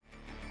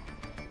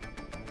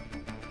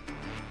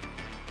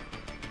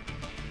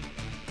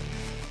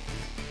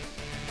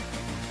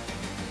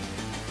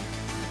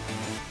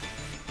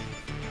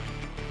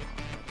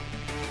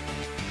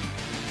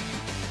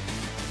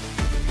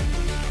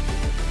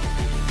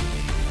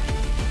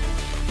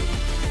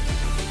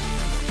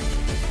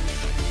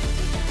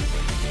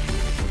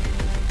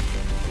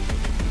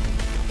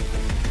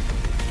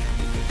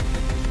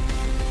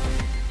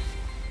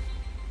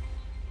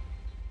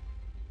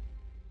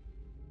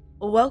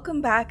Well,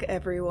 welcome back,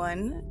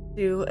 everyone,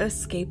 to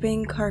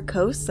Escaping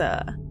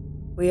Carcosa.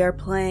 We are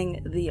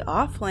playing the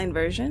offline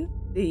version,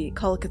 the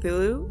Call of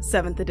Cthulhu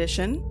 7th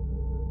edition.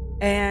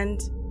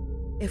 And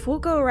if we'll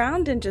go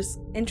around and just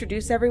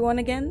introduce everyone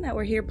again that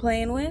we're here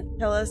playing with,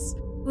 tell us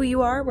who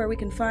you are, where we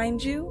can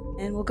find you,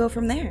 and we'll go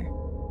from there.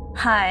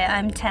 Hi,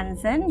 I'm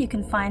Tenzin. You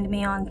can find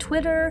me on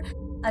Twitter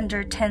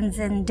under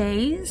Tenzin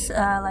Days,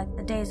 like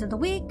the days of the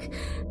week.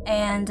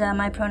 And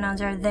my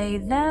pronouns are they,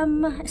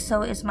 them.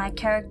 So is my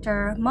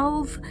character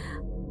Mauve.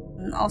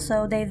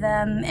 Also they,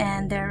 them.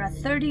 And they're a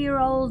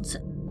 30-year-old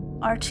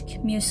art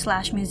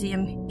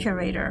museum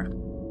curator.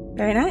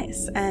 Very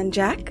nice. And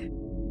Jack?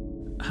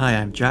 Hi,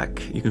 I'm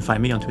Jack. You can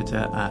find me on Twitter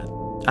at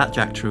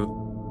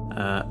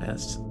JackTrue.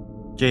 That's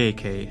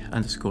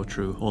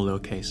JAK_true, all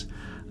lowercase.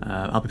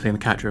 I'll be playing the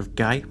character of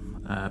Guy.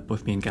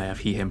 Both me and Guy have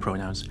he, him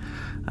pronouns.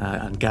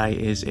 And Guy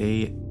is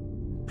a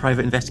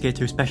private investigator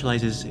who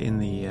specialises in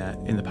the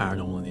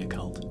paranormal and the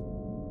occult.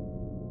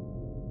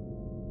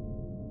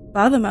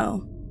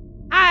 Fathimo.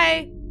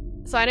 Hi!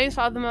 So my name's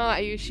Fathimo. I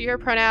use she, her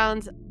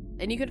pronouns.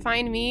 And you can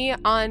find me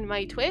on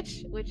my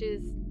Twitch, which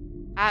is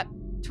at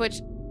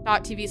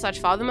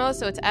twitch.tv/Fathimo.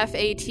 So it's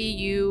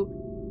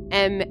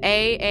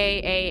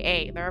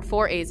FATUMAAAA. There are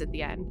 4 A's at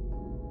the end.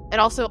 And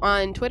also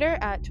on Twitter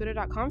at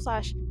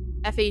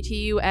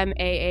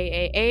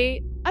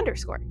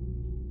twitter.com/FATUMAAAA_.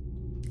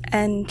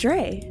 And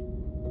Dre.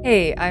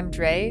 Hey, I'm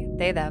Dre,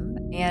 they, them,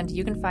 and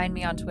you can find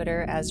me on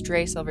Twitter as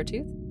Dre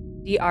Silvertooth,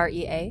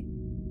 DREA,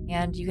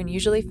 and you can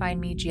usually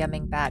find me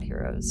GMing Bad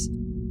Heroes.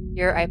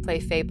 Here I play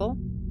Fable,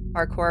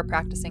 hardcore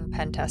practicing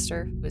pen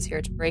tester who is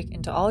here to break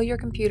into all your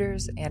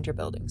computers and your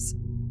buildings.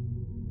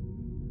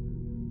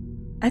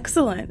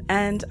 Excellent.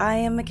 And I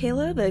am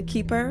Michaela, the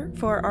keeper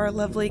for our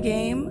lovely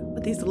game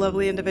with these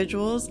lovely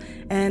individuals,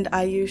 and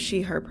I use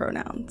she, her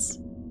pronouns.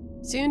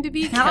 Soon to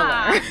be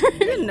killer.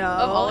 You know,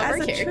 of all of our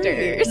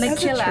characters.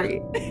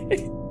 Michaela.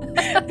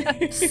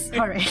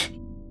 Sorry.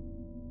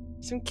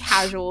 Some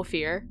casual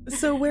fear.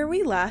 So where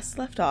we last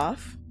left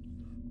off,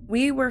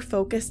 we were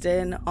focused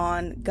in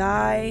on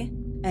Guy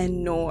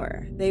and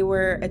Noor. They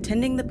were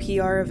attending the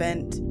PR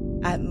event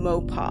at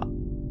Mopop,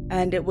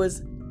 and it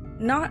was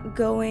not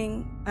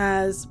going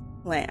as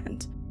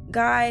planned.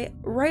 Guy,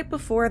 right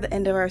before the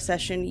end of our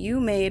session,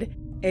 you made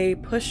a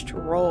pushed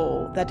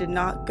roll that did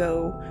not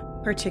go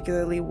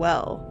particularly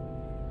well.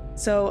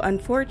 So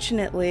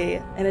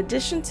unfortunately, in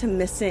addition to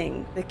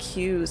missing the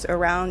cues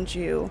around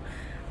you,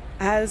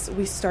 as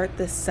we start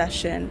this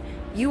session,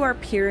 you are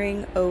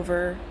peering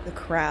over the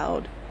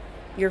crowd.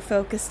 You're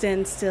focused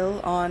in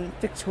still on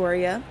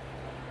Victoria.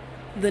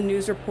 The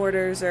news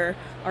reporters are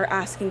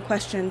asking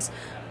questions.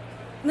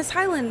 Miss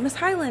Highland,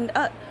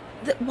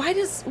 why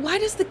does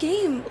the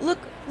game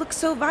look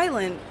so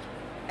violent?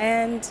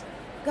 And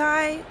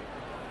Guy,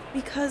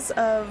 because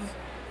of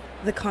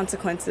the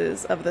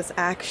consequences of this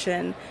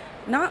action,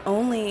 not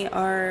only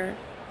are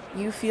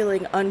you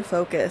feeling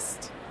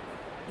unfocused,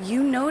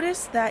 you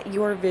notice that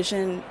your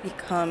vision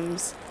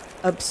becomes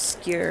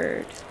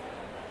obscured.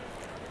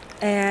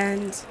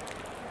 And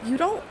you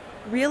don't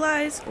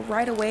realize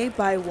right away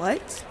by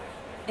what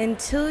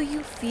until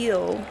you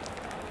feel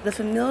the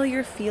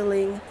familiar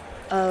feeling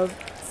of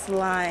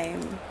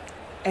slime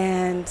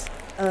and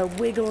a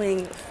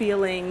wiggling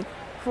feeling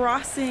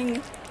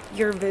crossing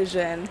your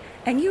vision,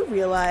 and you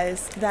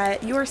realize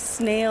that your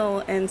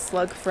snail and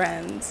slug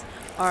friends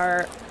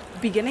are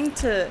beginning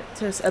to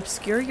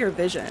obscure your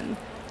vision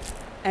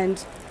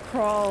and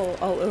crawl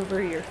all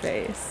over your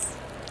face.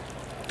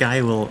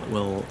 Guy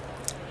will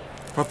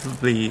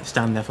probably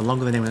stand there for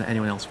longer than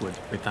anyone else would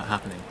with that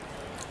happening.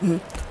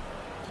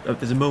 Mm-hmm.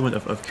 There's a moment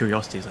of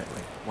curiosity. It's like,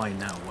 why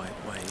now? Why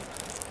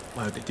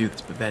would they do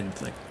this? But then,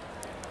 like,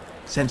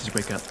 senses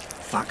wake up.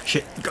 Fuck,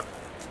 shit, go.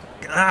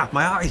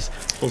 My eyes!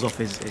 Pulls off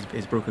his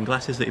broken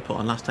glasses that he put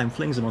on last time,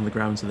 flings them on the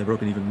ground so they're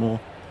broken even more,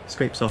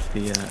 scrapes off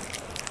the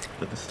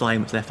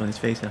slime that's left on his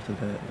face after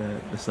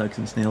the slugs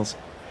and snails,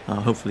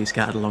 hopefully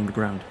scattered along the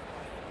ground.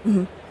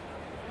 Mm-hmm.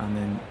 And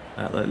then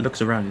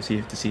looks around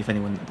to see if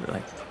anyone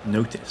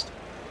noticed,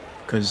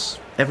 because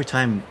every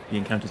time he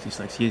encounters these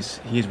slugs, he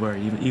is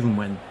worried. Even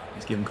when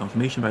he's given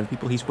confirmation by the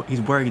people, he's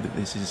worried that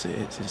this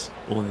is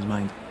all in his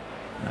mind,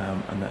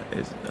 and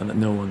that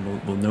no one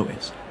will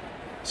notice.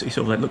 So he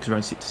sort of looks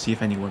around to see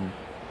if anyone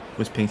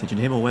was paying attention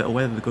to him, or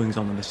whether the goings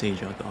on the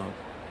stage are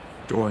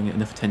drawing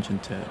enough attention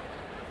for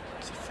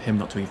him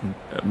not to even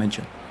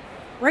mention.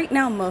 Right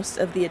now, most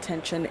of the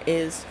attention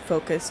is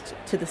focused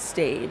to the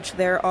stage.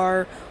 There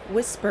are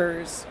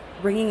whispers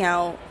ringing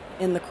out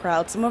in the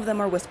crowd. Some of them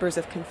are whispers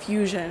of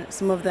confusion.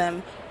 Some of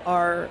them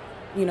are,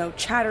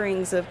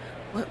 chatterings of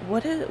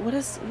what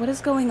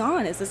is going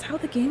on? Is this how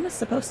the game is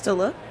supposed to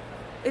look?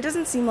 It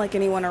doesn't seem like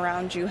anyone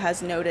around you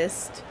has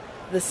noticed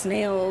the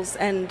snails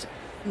and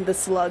the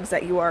slugs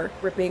that you are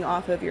ripping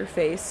off of your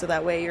face, so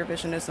that way your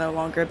vision is no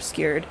longer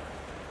obscured.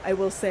 I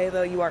will say,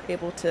 though, you are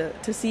able to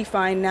see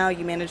fine now.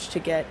 You managed to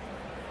get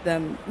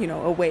them,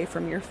 away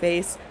from your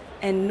face.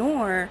 And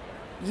Noor,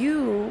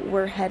 you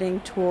were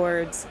heading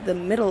towards the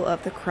middle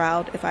of the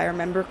crowd, if I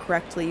remember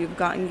correctly. You've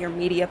gotten your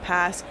media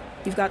pass.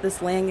 You've got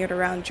this lanyard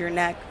around your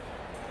neck.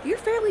 You're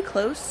fairly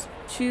close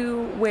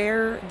to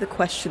where the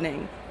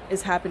questioning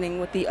is happening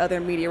with the other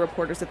media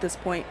reporters at this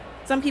point.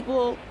 Some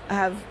people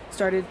have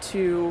started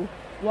to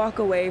walk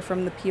away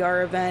from the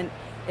PR event.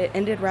 It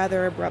ended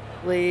rather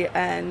abruptly,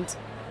 and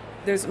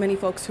there's many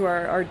folks who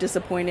are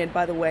disappointed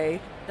by the way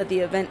that the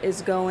event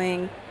is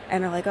going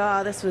and are like,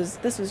 this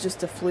was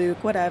just a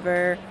fluke,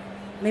 whatever.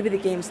 Maybe the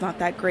game's not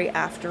that great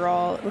after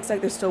all. It looks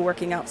like they're still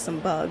working out some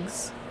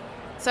bugs.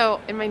 So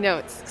in my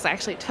notes, because I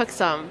actually took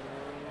some,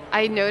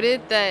 I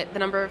noted that the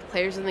number of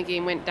players in the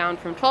game went down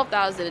from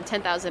 12,000 to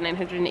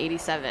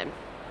 10,987.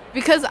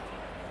 Because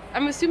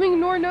I'm assuming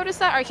Nor noticed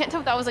that, or I can't tell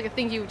if that was like a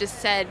thing you just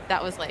said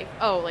that was like,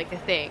 like a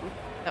thing.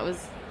 That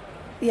was...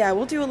 Yeah,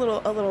 we'll do a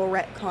little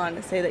retcon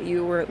to say that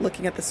you were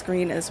looking at the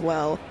screen as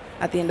well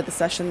at the end of the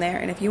session there.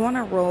 And if you want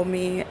to roll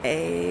me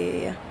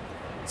a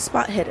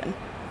spot hidden.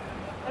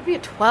 That'd be a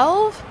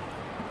 12?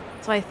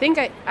 So I think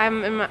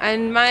I'm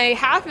and my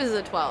half is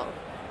a 12.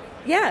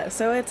 Yeah,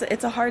 so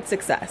it's a hard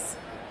success.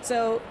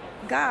 So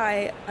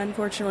Guy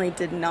unfortunately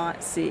did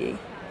not see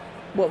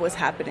what was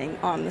happening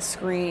on the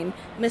screen.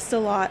 Missed a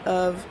lot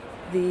of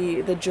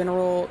the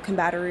general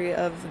combattery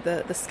of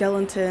the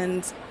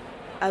skeletons,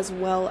 as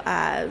well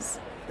as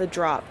the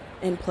drop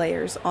in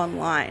players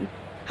online.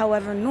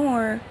 However,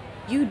 Nor,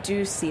 you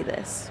do see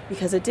this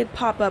because it did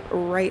pop up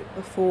right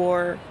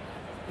before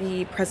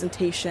the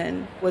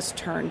presentation was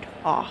turned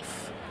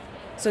off.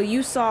 So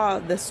you saw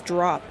this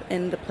drop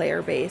in the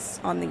player base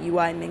on the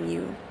UI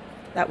menu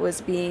that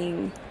was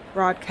being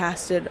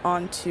broadcasted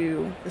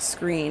onto the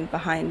screen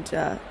behind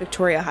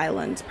Victoria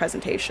Highland's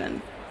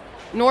presentation.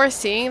 Nor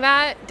seeing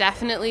that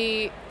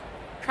definitely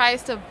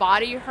tries to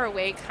body her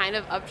way kind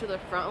of up to the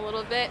front a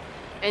little bit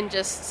and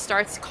just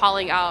starts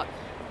calling out,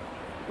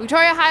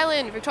 Victoria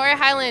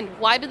Highland,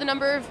 why did the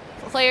number of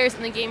players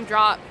in the game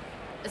drop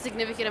a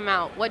significant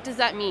amount? What does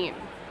that mean?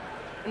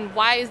 And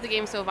why is the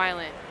game so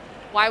violent?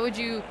 Why would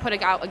you put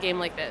out a game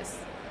like this?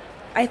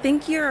 I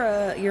think you're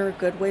a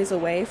good ways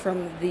away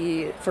from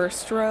the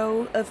first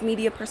row of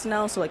media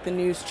personnel, so like the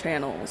news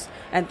channels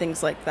and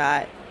things like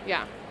that.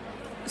 Yeah.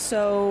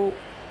 So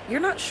you're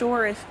not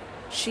sure if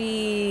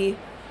she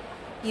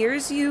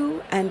hears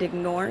you and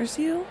ignores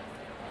you,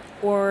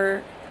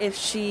 or if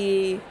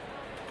she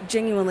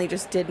genuinely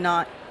just did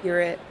not hear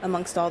it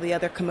amongst all the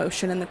other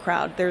commotion in the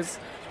crowd. There's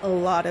a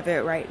lot of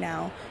it right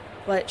now.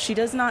 But she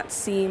does not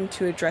seem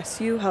to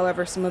address you.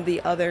 However, some of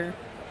the other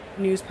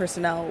news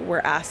personnel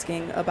were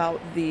asking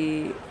about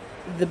the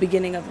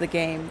beginning of the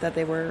game that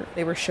they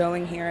were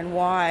showing here, and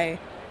why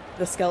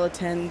the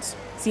skeletons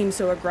seem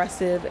so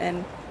aggressive,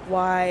 and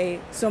why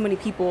so many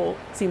people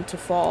seem to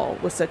fall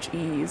with such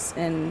ease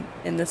in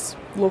this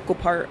local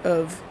part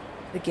of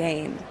the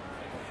game.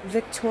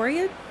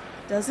 Victoria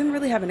doesn't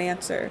really have an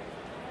answer.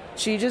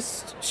 She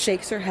just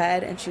shakes her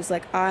head and she's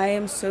like, I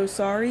am so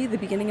sorry. The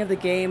beginning of the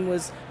game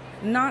was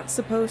not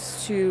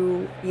supposed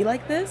to be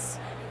like this.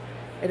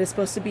 It is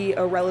supposed to be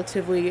a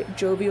relatively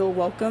jovial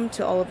welcome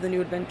to all of the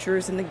new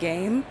adventurers in the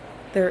game.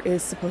 There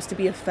is supposed to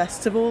be a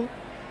festival.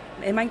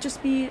 It might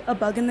just be a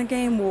bug in the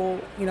game.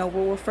 We'll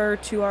refer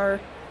to our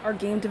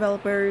game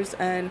developers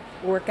and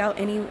work out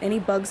any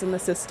bugs in the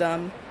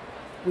system.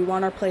 We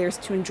want our players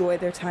to enjoy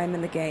their time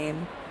in the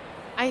game.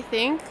 I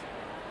think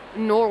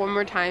Nor one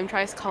more time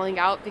tries calling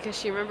out because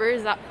she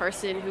remembers that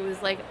person who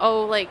was like,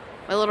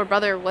 my little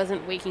brother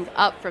wasn't waking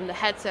up from the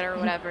headset or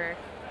whatever.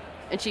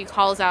 And she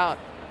calls out,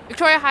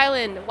 Victoria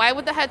Highland, why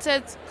would the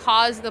headsets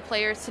cause the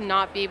players to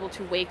not be able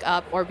to wake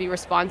up or be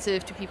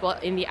responsive to people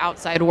in the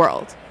outside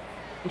world?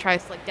 And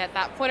tries to get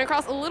that point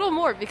across a little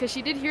more because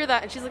she did hear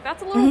that and she's like,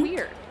 that's a little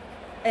weird.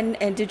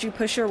 And did you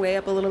push your way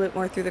up a little bit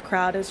more through the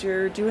crowd as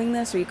you're doing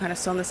this, or are you kind of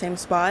still in the same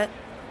spot?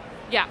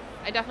 Yeah,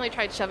 I definitely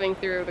tried shoving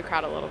through the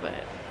crowd a little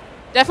bit.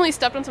 Definitely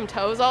stepped on some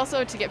toes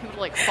also to get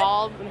people to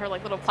fall in her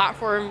little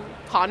platform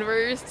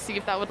Converse to see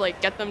if that would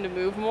get them to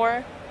move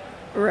more.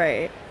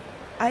 Right.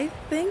 I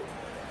think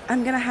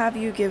I'm gonna have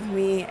you give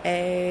me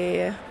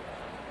a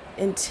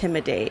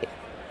intimidate,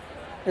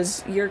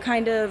 because you're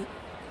kind of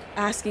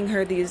asking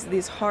her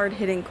these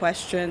hard-hitting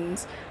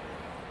questions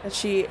that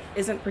she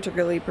isn't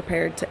particularly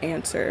prepared to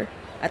answer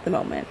at the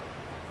moment.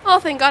 Oh,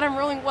 thank God I'm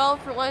rolling well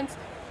for once.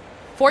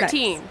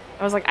 14. Nice.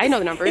 I was like, I know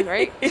the numbers,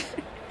 right?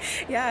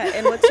 Yeah,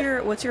 and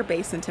what's your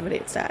base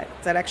intimidate stat?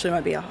 That actually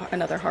might be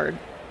another hard.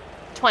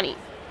 20.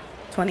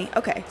 20.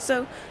 Okay,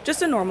 so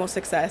just a normal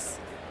success,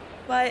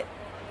 but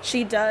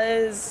she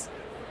does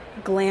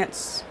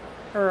glance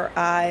her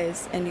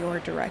eyes in your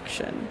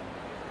direction.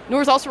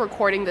 Nora's also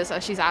recording this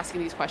as she's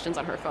asking these questions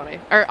on her phone,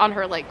 or on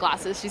her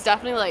glasses. She's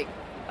definitely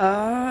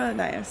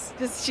nice.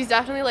 Because she's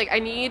definitely I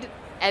need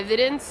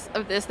evidence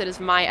of this that is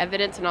my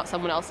evidence and not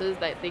someone else's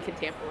that they can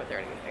tamper with or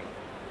anything.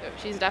 So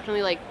she's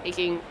definitely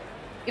taking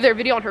either a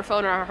video on her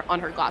phone or on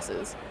her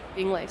glasses,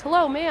 being like,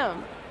 hello,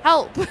 ma'am,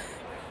 help.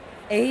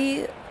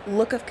 A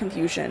look of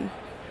confusion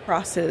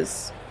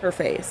crosses her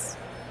face.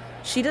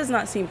 She does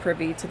not seem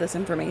privy to this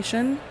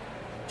information.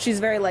 She's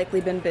very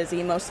likely been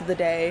busy most of the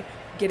day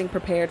getting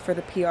prepared for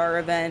the PR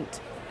event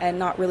and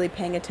not really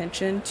paying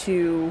attention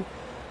to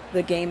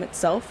the game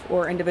itself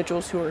or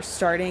individuals who are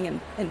starting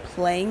and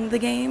playing the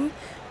game.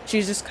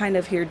 She's just kind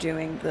of here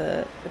doing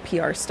the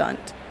PR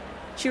stunt.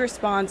 She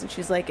responds and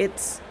she's like,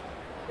 it's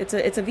a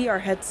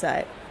VR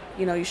headset.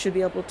 You know, you should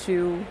be able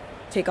to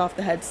take off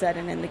the headset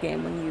and end the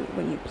game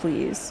when you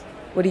please.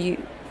 What are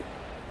you,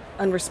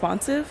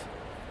 unresponsive?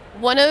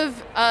 One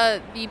of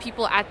the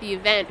people at the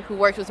event who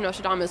worked with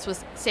Nostradamus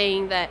was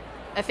saying that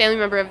a family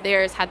member of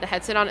theirs had the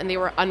headset on and they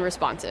were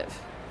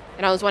unresponsive.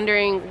 And I was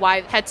wondering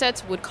why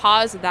headsets would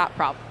cause that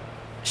problem.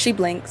 She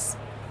blinks.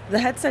 The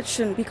headset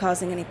shouldn't be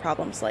causing any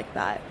problems like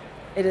that.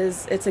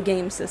 It's a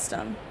game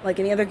system. Like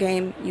any other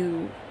game,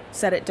 you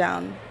set it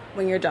down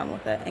when you're done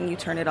with it and you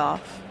turn it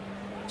off.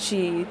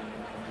 She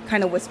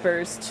kind of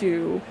whispers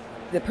to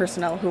the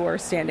personnel who are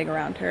standing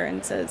around her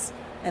and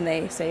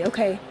they say,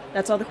 okay,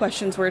 that's all the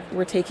questions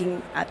we're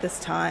taking at this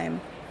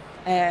time.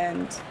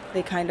 And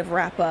they kind of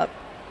wrap up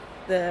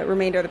the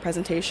remainder of the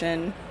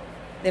presentation.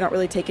 They don't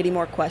really take any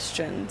more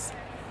questions.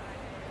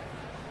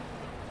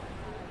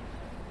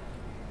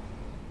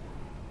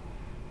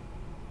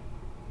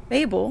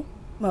 Fable,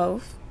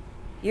 Mauve,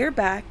 you're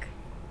back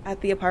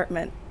at the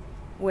apartment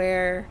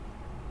where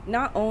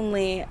not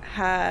only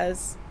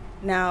has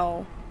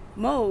now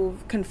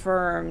Mauve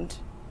confirmed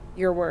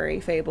your worry,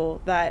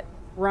 Fable, that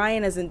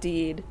Ryan is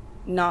indeed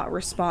not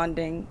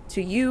responding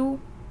to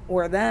you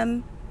or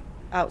them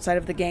outside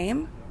of the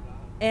game.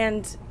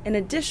 And in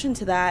addition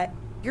to that,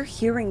 you're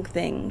hearing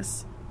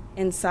things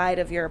inside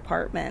of your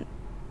apartment.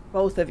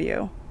 Both of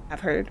you have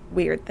heard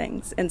weird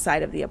things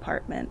inside of the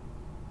apartment.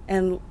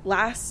 And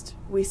last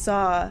we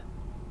saw,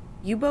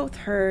 you both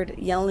heard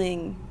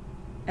yelling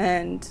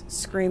and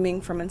screaming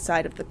from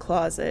inside of the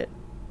closet.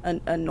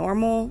 A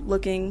normal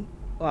looking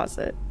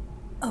closet.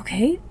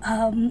 Okay,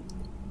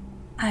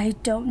 I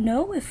don't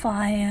know if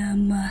I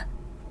am,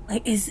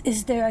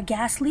 is there a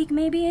gas leak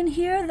maybe in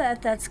here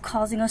that's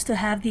causing us to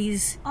have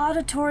these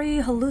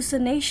auditory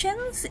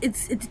hallucinations?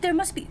 There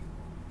must be.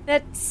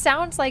 That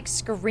sounds like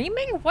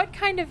screaming? What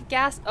kind of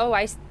gas? Oh,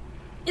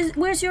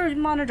 Where's your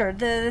monitor?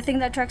 The thing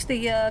that tracks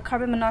the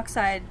carbon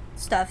monoxide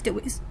stuff?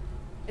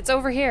 It's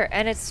over here,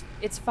 and it's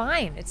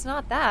fine. It's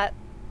not that.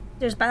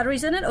 There's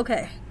batteries in it?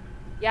 Okay.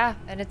 Yeah,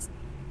 and it's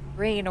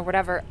green or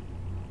whatever.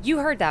 You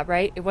heard that,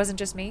 right? It wasn't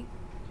just me?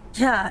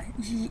 Yeah,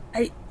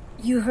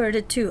 you heard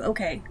it too.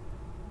 Okay.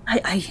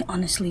 I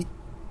honestly,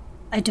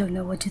 I don't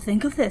know what to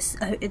think of this.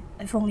 I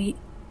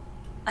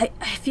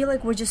feel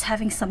like we're just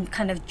having some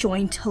kind of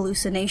joint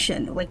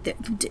hallucination.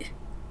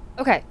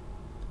 Okay.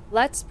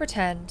 Let's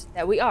pretend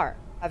that we are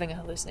having a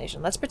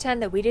hallucination. Let's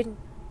pretend that we didn't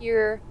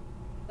hear.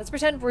 Let's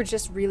pretend we're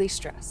just really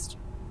stressed,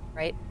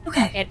 right?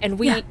 Okay. And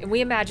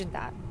we imagined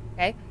that,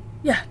 okay?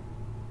 Yeah.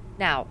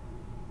 Now,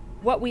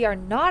 what we are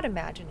not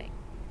imagining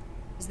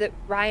is that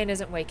Ryan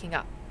isn't waking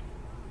up,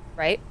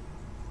 right?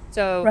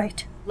 So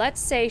right.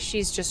 Let's say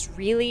she's just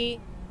really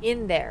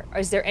in there.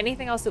 Is there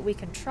anything else that we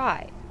can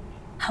try?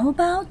 How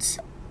about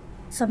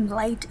some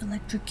light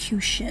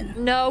electrocution?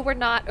 No, we're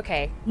not.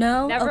 Okay.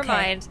 No? Never Okay.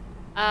 mind.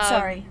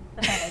 Sorry.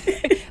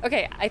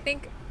 Okay, I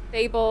think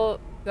Fable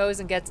goes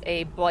and gets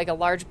a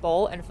large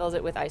bowl and fills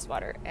it with ice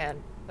water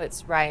and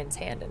puts Ryan's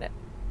hand in it.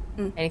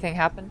 Anything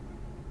happen?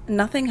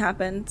 Nothing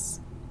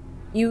happens.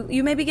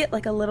 You maybe get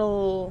like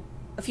a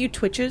few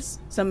twitches,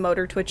 some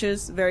motor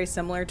twitches, very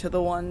similar to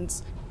the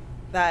ones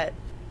that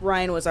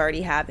Ryan was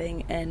already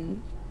having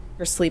in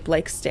her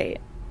sleep-like state.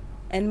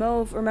 And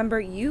Mauve, remember,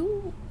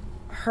 you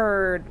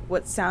heard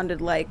what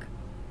sounded like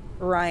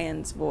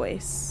Ryan's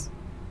voice,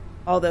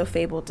 although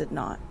Fable did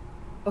not.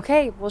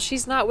 Okay, well,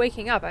 she's not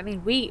waking up. I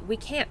mean, we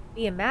can't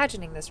be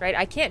imagining this, right?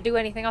 I can't do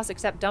anything else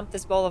except dump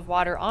this bowl of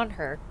water on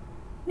her.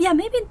 Yeah,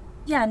 maybe.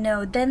 Yeah,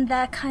 no, then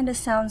that kind of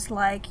sounds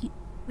like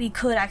we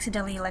could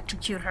accidentally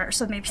electrocute her,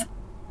 so maybe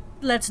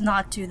let's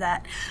not do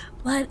that.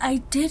 But I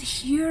did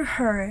hear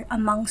her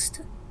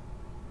amongst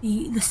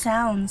the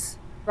sounds.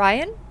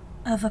 Ryan?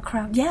 Of a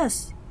crowd.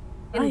 Yes,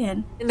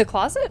 Ryan. In the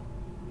closet?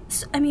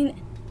 So, I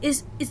mean,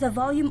 is the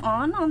volume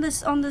on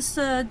this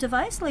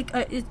device? Like,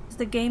 is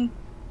the game?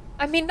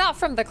 I mean, not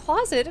from the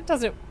closet. It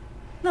doesn't.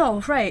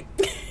 No, right.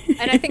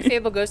 And I think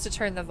Fable goes to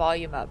turn the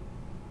volume up.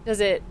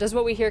 Does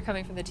what we hear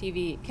coming from the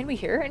TV, can we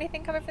hear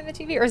anything coming from the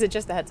TV, or is it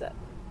just the headset?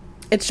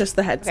 It's just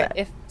the headset.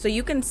 Okay, so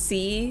you can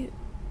see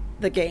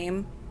the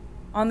game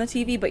on the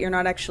TV, but you're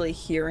not actually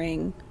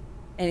hearing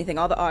anything.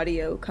 All the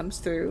audio comes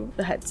through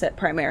the headset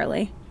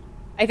primarily.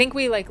 I think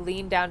we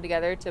lean down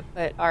together to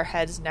put our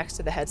heads next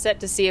to the headset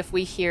to see if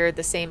we hear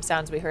the same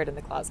sounds we heard in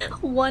the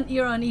closet. One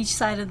ear on each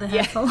side of the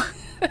headphone.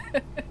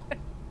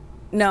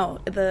 No,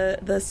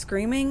 the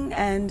screaming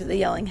and the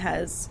yelling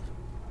has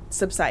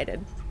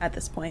subsided at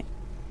this point.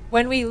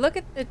 When we look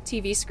at the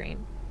TV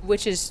screen,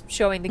 which is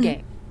showing the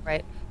game,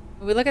 right?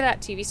 When we look at that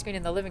TV screen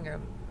in the living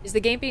room, is the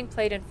game being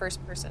played in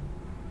first person?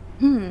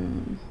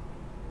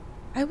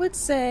 I would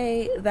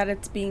say that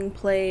it's being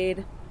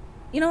played.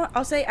 You know what?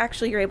 I'll say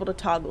actually you're able to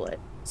toggle it.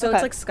 So Okay.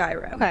 it's like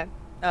Skyrim.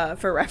 Okay.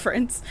 For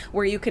reference,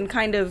 where you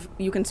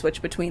can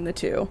switch between the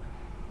two.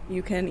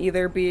 You can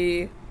either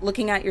be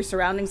looking at your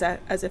surroundings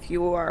as if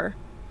you are,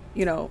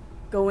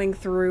 going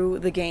through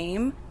the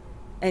game,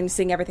 and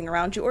seeing everything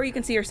around you, or you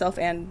can see yourself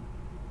and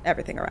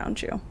everything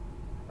around you.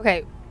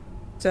 Okay.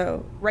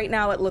 So right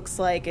now it looks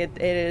like it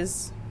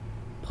is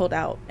pulled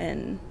out,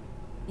 and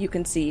you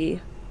can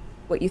see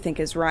what you think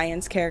is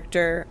Ryan's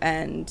character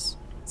and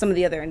some of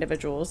the other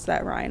individuals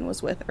that Ryan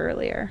was with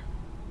earlier.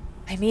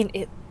 I mean,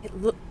 it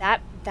look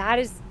that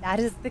is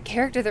the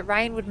character that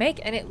Ryan would make,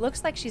 and it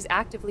looks like she's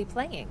actively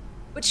playing.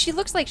 But she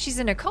looks like she's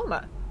in a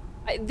coma.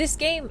 This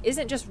game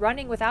isn't just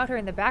running without her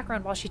in the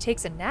background while she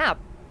takes a nap.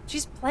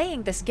 She's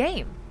playing this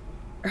game.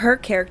 Her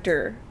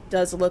character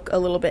does look a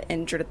little bit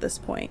injured at this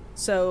point.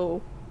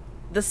 So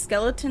the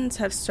skeletons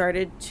have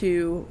started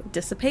to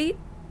dissipate.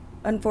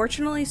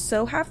 Unfortunately,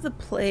 so have the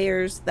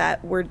players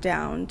that were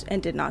downed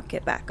and did not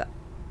get back up.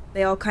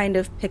 They all kind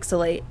of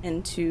pixelate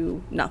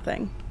into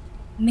nothing.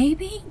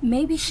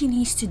 Maybe she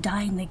needs to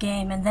die in the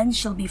game and then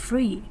she'll be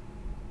free.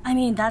 I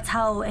mean, that's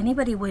how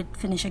anybody would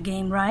finish a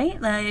game,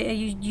 right? Like,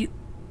 you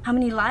how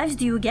many lives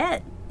do you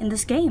get in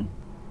this game?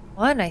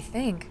 1, I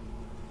think.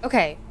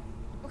 Okay,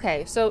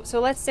 so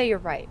let's say you're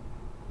right.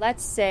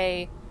 Let's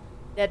say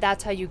that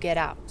that's how you get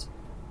out.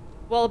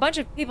 Well, a bunch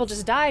of people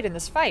just died in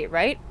this fight,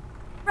 right?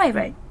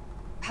 Right.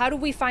 How do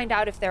we find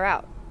out if they're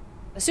out?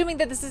 Assuming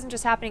that this isn't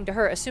just happening to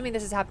her, assuming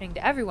this is happening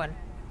to everyone.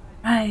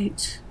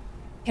 Right.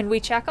 Can we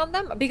check on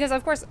them? Because,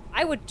 of course,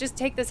 I would just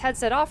take this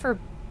headset off her,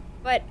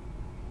 but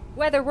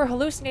whether we're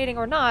hallucinating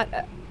or not,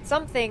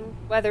 something,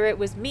 whether it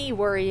was me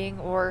worrying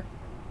or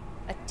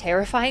a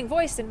terrifying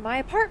voice in my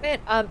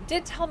apartment,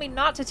 did tell me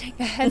not to take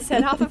the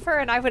headset off of her,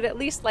 and I would at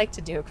least like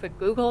to do a quick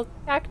Google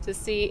check to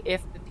see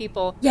if the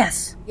people...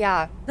 Yes.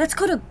 Yeah. Let's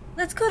go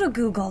to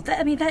Google.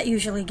 That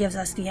usually gives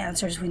us the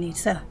answers we need.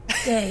 So,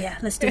 yeah,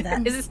 let's do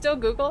that. Is it still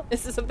Google?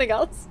 Is it something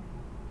else?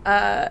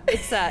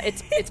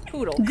 It's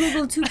Poodle.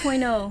 Google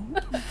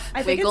 2.0.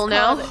 I think Wiggle it's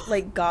now? called,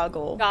 like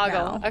Goggle.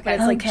 Goggle, now. okay. But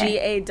it's like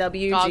Okay.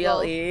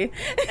 GAWGLE.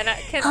 And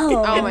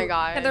Oh my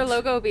god. Can their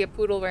logo be a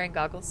poodle wearing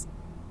goggles?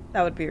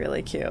 That would be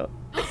really cute.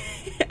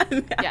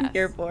 I'm Yes.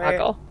 here for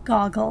Goggle.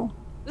 Goggle.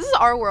 This is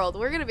our world.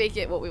 We're gonna make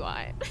it what we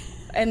want. it.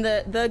 And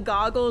the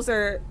goggles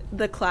are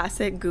the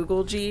classic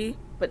Google G,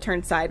 but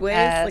turned sideways,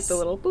 Yes. like the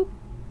little boop.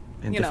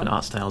 In You different know.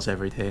 art styles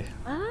every day.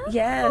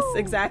 Yes,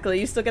 exactly.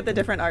 You still get the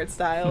different art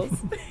styles.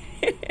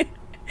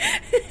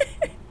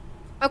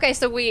 Okay,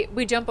 so we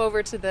jump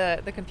over to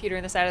the computer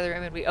in the side of the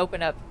room and we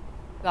open up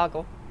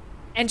Goggle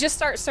and just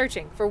start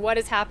searching for what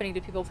is happening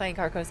to people playing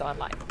Carcosa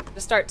Online.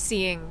 Just start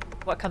seeing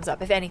what comes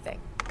up, if anything.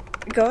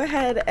 Go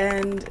ahead,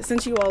 and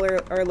since you all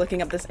are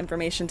looking up this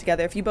information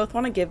together, if you both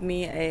want to give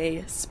me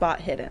a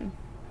spot hidden.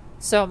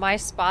 So my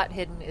spot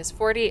hidden is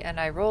 40 and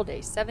I rolled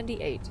a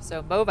 78.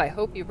 So Mauve, I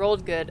hope you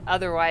rolled good.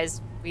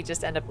 Otherwise, we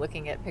just end up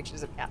looking at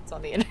pictures of cats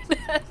on the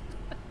internet.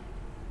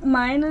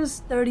 Mine is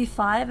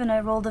 35 and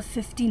I rolled a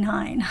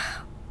 59.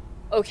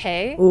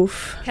 Okay.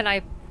 Oof. Can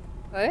I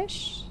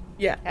push?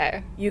 Yeah.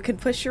 Okay. You could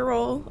push your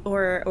roll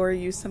or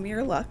use some of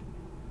your luck,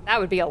 That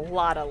would be a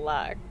lot of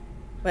luck.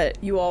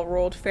 but you all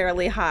rolled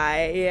fairly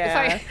high.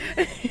 Yeah.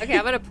 Okay,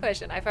 I'm gonna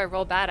push, and if I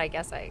roll bad, I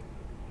guess I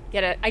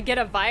get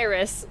a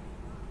virus.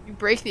 You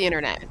break the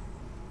internet.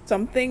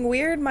 Something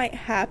weird might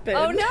happen.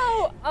 Oh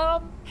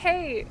no!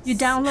 Hey. You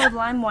download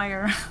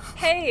LimeWire.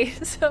 Hey,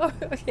 so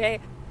okay,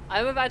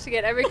 I'm about to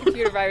get every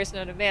computer virus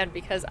known to man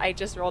because I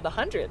just rolled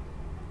 100,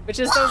 which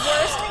is the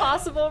worst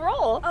possible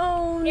roll.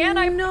 Oh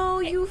And no,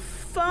 you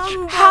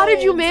fumbled. How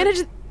did you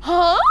manage?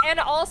 Huh? And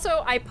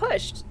also, I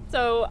pushed,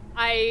 so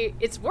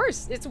it's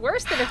worse. It's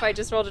worse than if I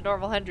just rolled a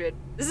normal 100.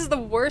 This is the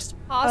worst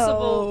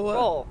possible Oh.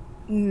 roll.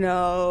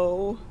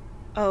 No.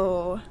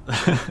 Oh.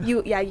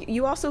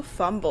 You also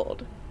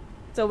fumbled.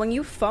 So when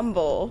you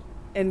fumble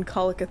in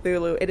Call of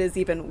Cthulhu, it is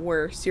even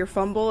worse. Your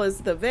fumble is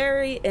the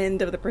very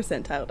end of the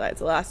percentile dice,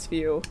 the last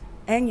few,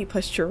 and you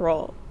pushed your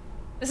roll.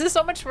 This is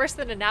so much worse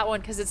than a nat one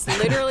because it's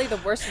literally the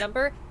worst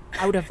number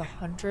out of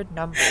 100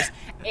 numbers.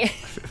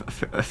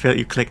 I feel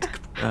you clicked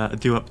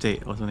do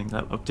update or something.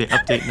 That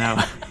update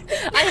now.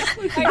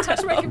 I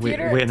touch my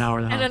computer wait an hour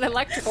and a half. an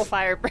electrical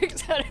fire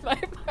breaks out in my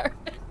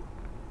apartment.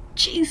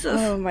 Jesus.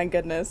 Oh my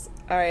goodness.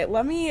 All right,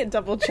 let me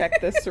double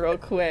check this real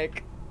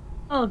quick.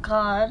 Oh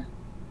god.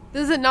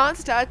 Does it not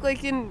stack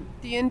like in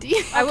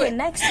D&D? Okay,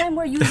 next time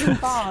we're using You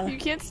Bong.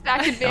 can't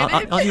stack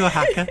advantage. Aren't you a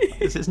hacker?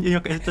 Doesn't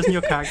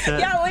your character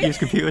Yeah, wait. use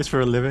computers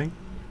for a living?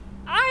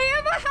 I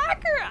am a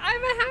hacker.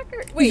 I'm a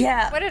hacker. Wait,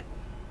 Yeah.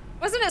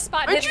 wasn't it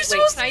spot Aren't hidden? you Wait,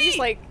 supposed can I to use be?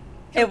 like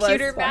It was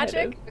computer spot magic?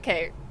 hidden.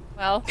 Okay,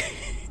 well,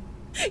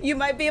 You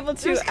might be able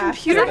to There's after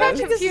computer I have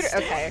this. computer.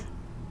 Okay,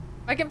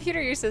 my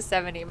computer use is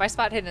 70. My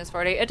spot hidden is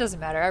 40. It doesn't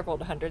matter. I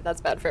rolled 100.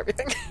 That's bad for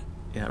everything.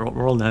 Yeah, roll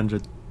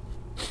 100.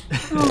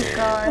 Oh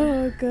god.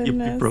 Oh You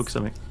goodness. broke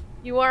something.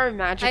 You are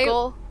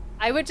magical.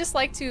 I would just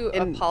like to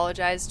And-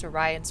 apologize to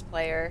Ryan's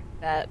player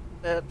that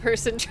the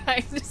person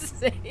trying to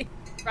say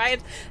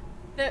Ryan's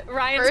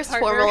First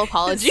partner formal is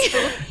apology.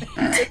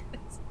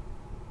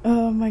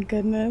 Oh my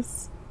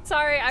goodness.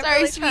 Sorry, I'm Sorry,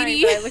 really trying,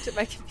 sweetie. but I looked at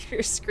my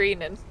computer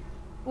screen and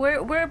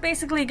We're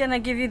basically gonna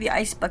give you the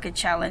ice bucket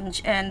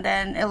challenge and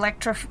then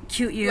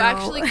electrocute you. You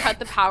actually cut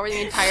the power of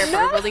the entire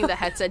power building. The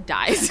headset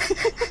dies.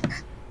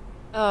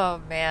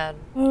 Oh man.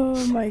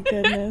 Oh my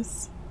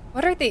goodness.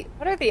 What are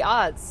the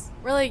odds?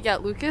 We're like, yeah,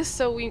 Lucas,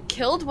 so we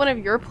killed one of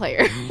your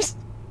players.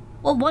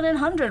 Well, 1 in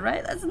 100,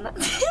 right? That's not.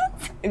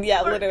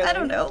 Yeah, Or, literally. I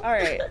don't know. All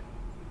right.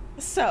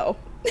 So,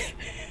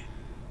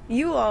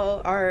 you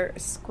all are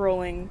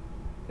scrolling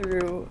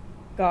through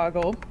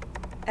Goggle.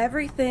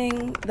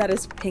 Everything that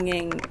is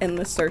pinging in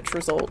the search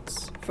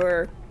results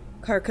for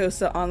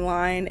Carcosa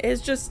Online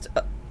is just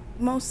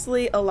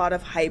mostly a lot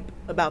of hype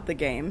about the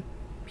game.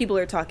 People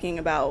are talking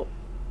about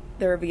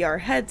their VR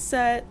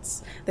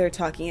headsets. They're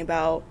talking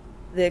about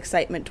the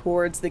excitement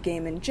towards the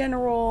game in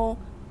general.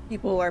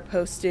 People are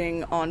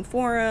posting on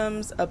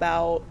forums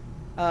about,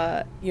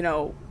 their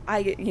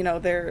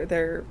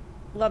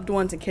loved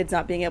ones and kids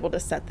not being able to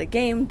set the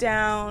game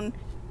down.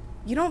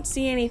 You don't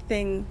see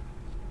anything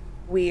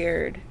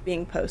weird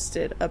being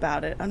posted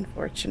about it,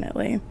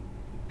 unfortunately.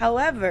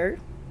 However,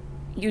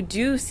 you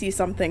do see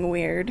something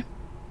weird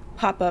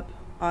pop up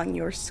on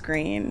your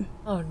screen.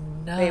 Oh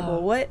no.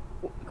 Fable,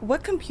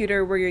 what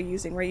computer were you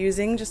using? Were you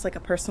using just like a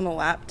personal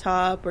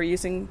laptop or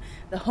using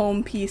the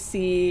home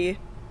PC?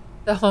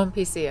 The home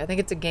PC. I think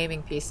it's a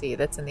gaming PC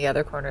that's in the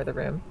other corner of the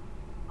room.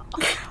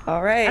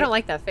 All right. I don't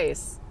like that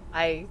face.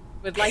 I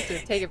would like to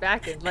take it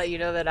back and let you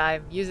know that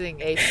I'm using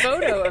a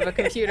photo of a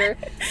computer.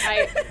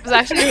 It was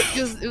actually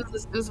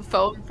it was a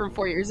phone from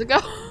 4 years ago.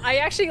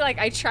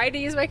 I tried to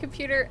use my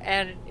computer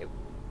and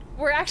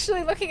we're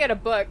actually looking at a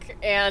book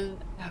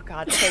and oh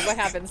god, okay, what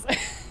happens?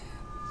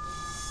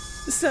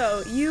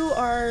 So you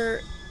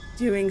are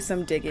doing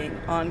some digging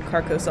on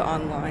Carcosa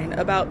Online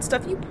about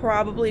stuff you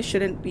probably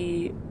shouldn't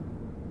be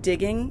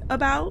digging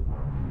about.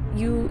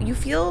 You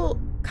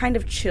feel kind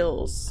of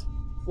chills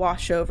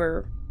wash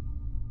over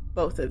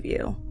both of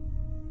you.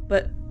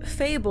 But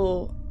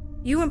Fable,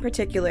 you in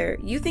particular,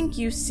 you think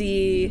you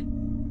see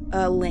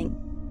a link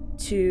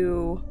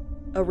to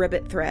a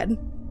Ribbit thread.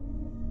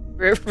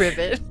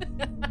 Ribbit.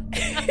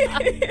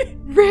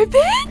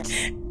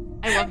 Ribbit?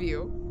 I love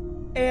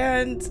you.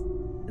 And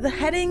the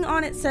heading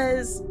on it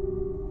says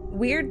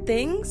Weird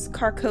Things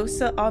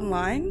Carcosa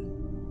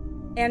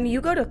Online. And you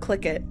go to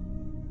click it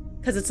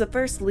because it's the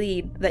first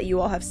lead that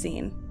you all have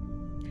seen.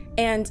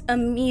 And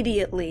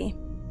immediately,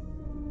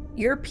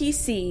 your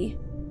PC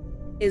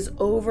is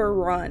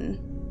overrun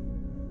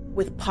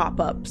with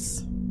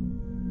pop-ups.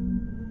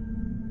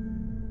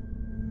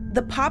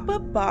 The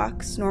pop-up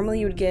box, normally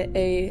you would get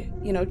a,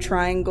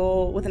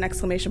 triangle with an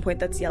exclamation point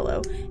that's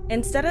yellow.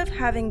 Instead of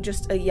having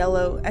just a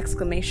yellow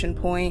exclamation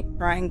point,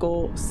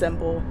 triangle,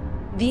 symbol,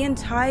 the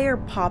entire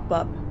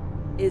pop-up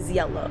is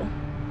yellow.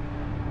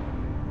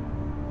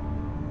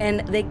 And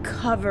they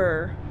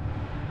cover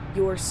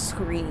your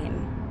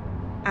screen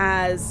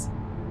as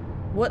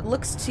what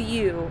looks to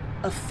you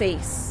a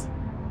face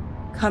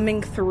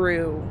coming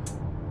through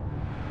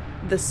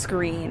the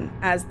screen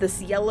as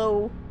this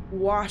yellow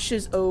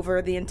washes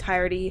over the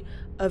entirety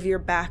of your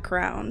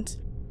background,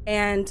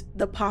 and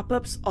the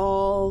pop-ups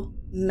all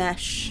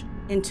mesh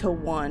into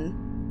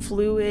one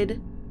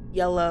fluid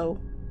yellow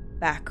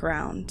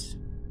background,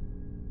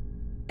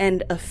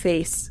 and a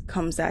face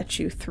comes at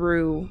you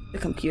through the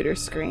computer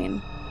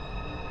screen.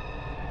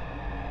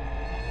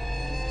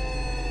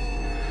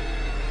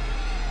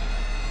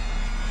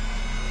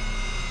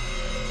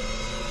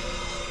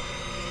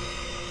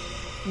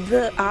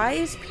 The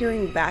eyes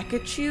peering back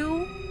at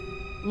you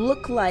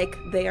look like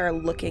they are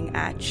looking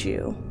at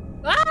you.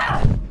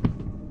 Ah!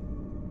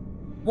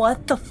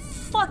 What the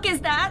fuck is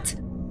that?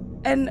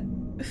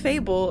 And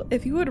Fable,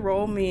 if you would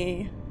roll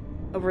me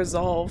a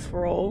resolve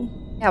roll.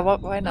 Yeah,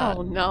 why not?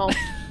 Oh no.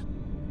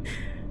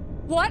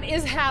 What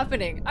is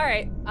happening? All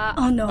right.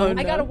 Oh no.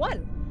 I got a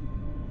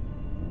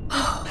 1.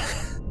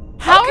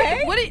 How?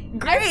 Okay.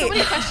 I have so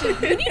many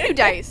questions. You need new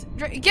dice.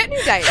 Get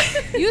new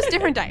dice. Use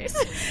different dice.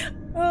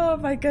 Oh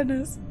my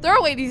goodness. Throw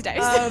away these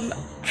dice.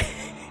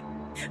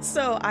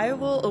 So I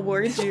will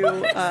award you,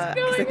 because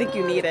I think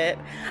you need it.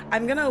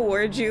 I'm going to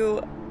award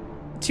you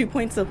 2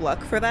 points of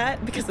luck for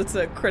that because it's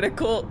a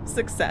critical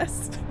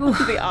success on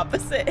the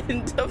opposite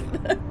end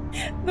of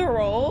the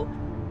roll.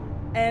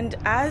 And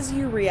as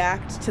you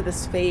react to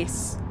this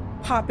face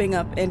popping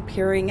up and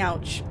peering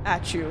out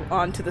at you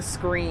onto the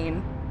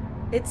screen,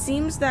 it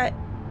seems that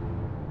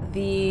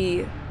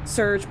the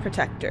surge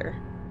protector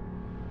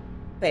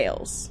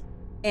fails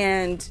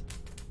and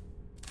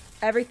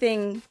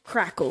everything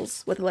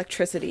crackles with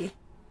electricity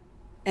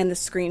and the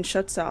screen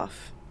shuts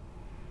off.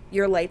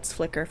 Your lights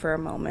flicker for a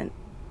moment.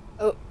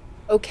 Oh,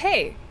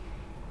 okay.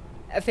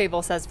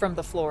 Fable says from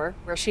the floor,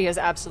 where she has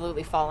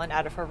absolutely fallen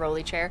out of her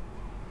rolly chair.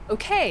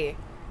 Okay.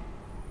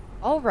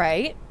 All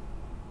right.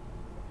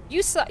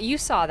 You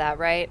saw that,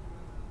 right?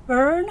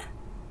 Burn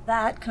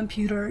that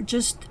computer.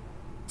 Just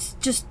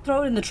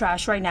throw it in the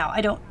trash right now.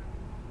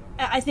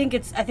 I think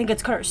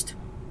it's cursed.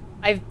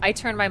 I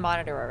turned my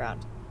monitor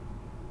around.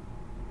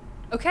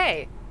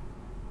 Okay.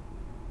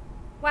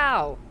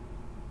 Wow.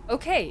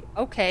 Okay.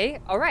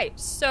 All right.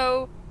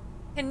 So,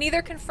 can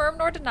neither confirm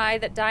nor deny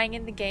that dying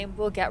in the game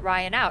will get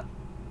Ryan out.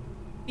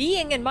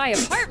 Being in my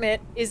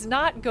apartment is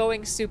not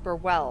going super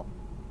well.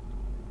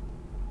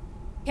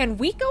 Can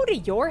we go to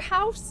your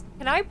house?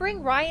 Can I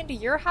bring Ryan to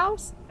your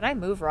house? Can I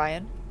move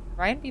Ryan?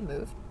 Ryan be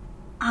moved?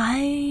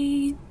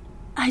 I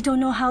don't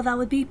know how that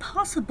would be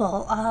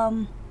possible.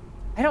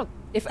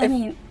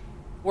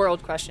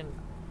 World question.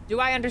 Do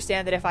I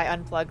understand that if I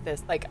unplug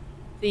this, like,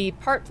 the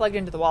part plugged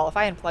into the wall, if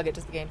I unplug it,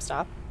 does the game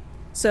stop?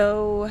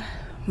 So,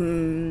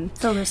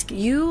 So risky.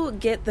 you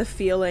get the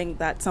feeling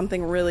that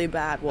something really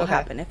bad will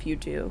happen if you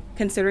do.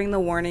 Considering the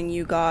warning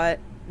you got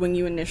when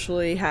you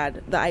initially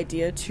had the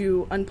idea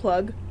to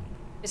unplug.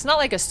 It's not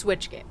like a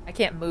Switch game. I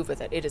can't move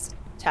with it. It is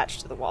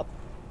attached to the wall.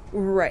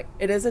 Right.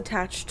 It is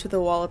attached to the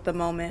wall at the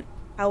moment.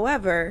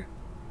 However,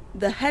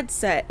 the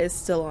headset is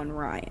still on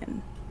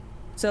Ryan.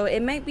 So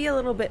it might be a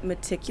little bit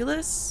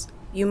meticulous.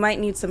 You might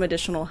need some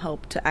additional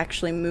help to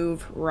actually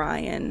move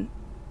Ryan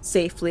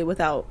safely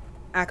without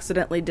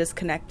accidentally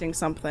disconnecting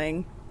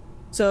something.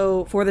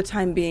 So for the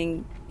time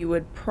being, you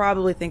would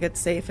probably think it's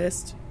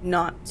safest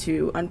not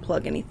to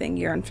unplug anything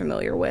you're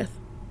unfamiliar with.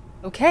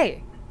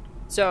 Okay.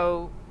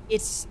 So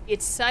it's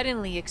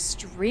suddenly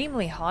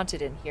extremely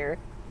haunted in here,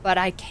 but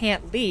I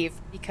can't leave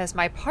because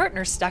my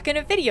partner's stuck in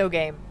a video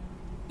game.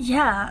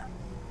 Yeah.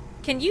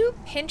 Can you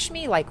pinch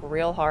me, like,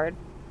 real hard?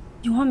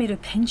 You want me to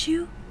pinch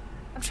you?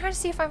 I'm trying to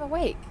see if I'm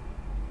awake.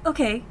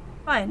 Okay,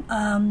 fine.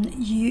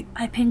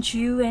 I pinch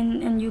you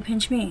and you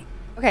pinch me.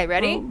 Okay,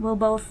 ready? We'll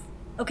both...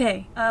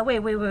 Okay, wait,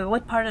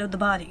 what part of the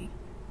body?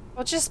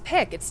 Well, just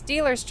pick. It's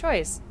dealer's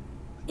choice.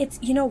 It's,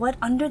 you know what,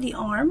 under the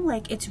arm,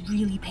 like, it's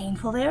really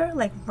painful there,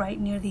 like, right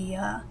near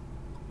the,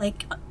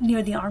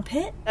 near the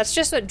armpit. That's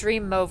just what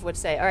Dream Mauve would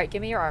say. All right,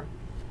 give me your arm.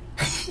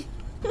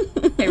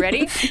 Okay,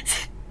 ready?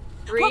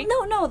 3.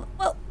 Well, no,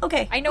 well,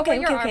 okay. I know where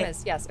your arm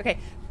is, yes. Okay,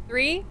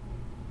 3,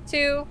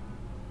 2,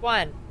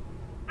 1.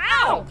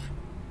 Ow!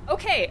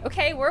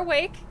 Okay, we're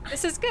awake.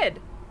 This is good.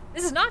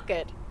 This is not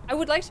good. I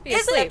would like to be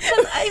asleep.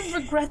 I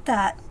regret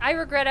that. I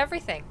regret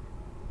everything.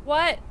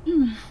 What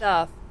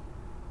the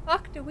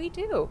fuck do we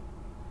do?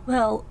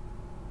 Well,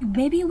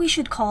 maybe we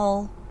should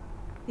call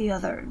the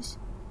others.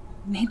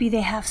 Maybe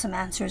they have some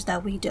answers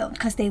that we don't,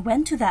 because they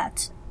went to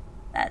that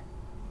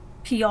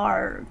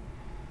PR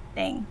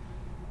thing.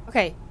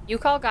 Okay, you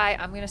call Guy.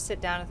 I'm going to sit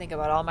down and think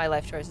about all my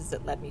life choices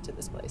that led me to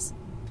this place.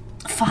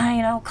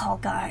 Fine, I'll call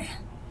Guy.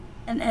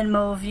 And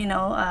Mauve,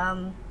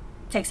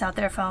 takes out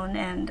their phone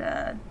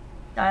and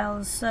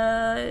dials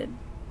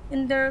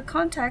in their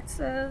contacts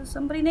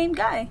somebody named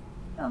Guy.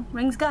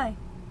 Rings Guy.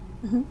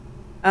 Mm-hmm.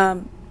 I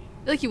feel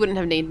like you wouldn't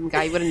have named him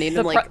Guy. You would have named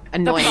him, like,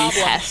 Annoying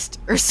Pest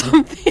or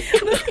something.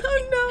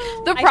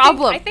 Oh, no. The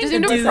problem. I think Does you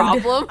know the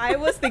problem? I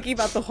was thinking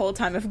about the whole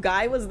time. If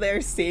Guy was there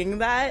seeing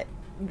that,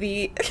 I'd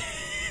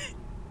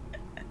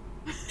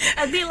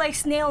be like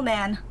Snail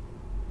Man.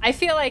 I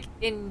feel like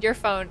in your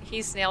phone,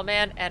 he's Snail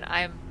Man and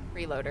I'm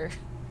Freeloader.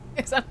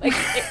 I'm like,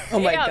 oh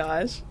my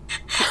gosh.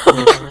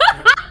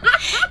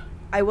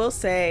 I will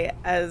say,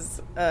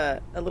 as a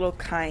little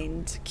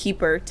kind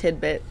keeper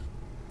tidbit,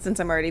 since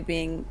I'm already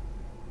being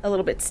a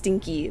little bit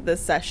stinky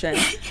this session,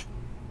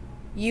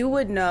 you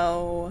would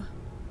know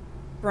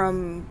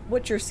from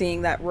what you're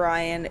seeing that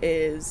Ryan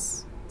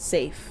is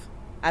safe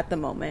at the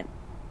moment.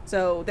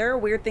 So there are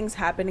weird things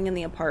happening in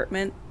the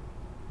apartment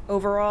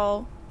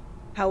overall.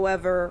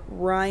 However,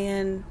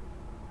 Ryan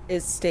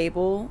is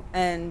stable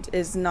and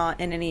is not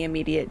in any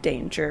immediate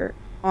danger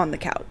on the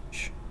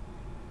couch.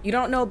 You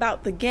don't know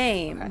about the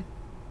game,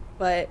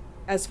 but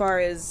as far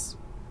as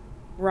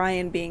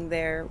Ryan being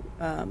there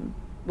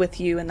with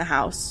you in the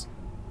house,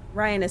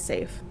 Ryan is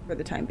safe for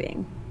the time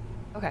being.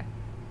 Okay.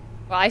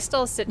 Well, I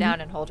still sit down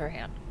and hold her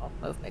hand while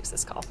Mauve makes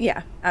this call.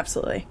 Yeah,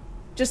 absolutely.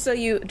 Just so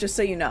you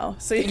know.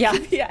 So yeah,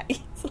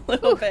 it's a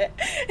little bit.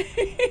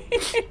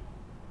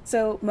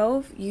 So,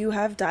 Mauve, you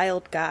have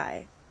dialed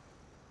Guy.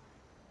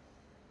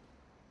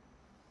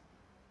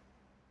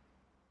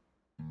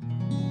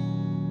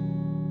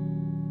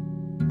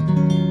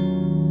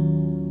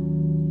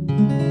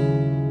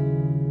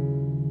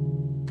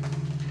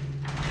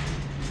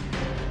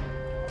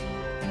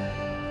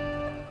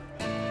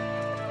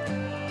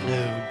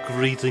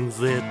 Greetings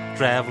there,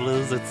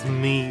 travelers, it's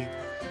me,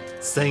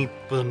 Saint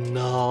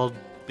Bernard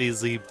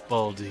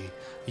Busybody,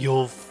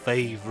 your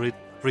favorite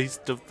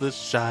priest of the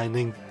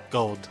Shining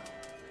God.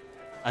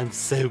 I'm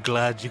so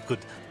glad you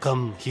could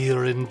come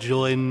here and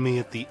join me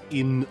at the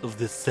Inn of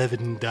the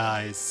Seven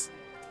Dice.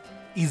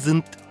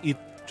 Isn't it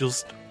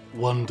just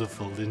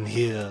wonderful in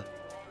here?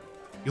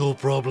 You're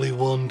probably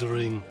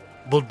wondering,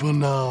 but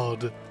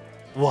Bernard,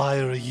 why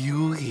are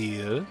you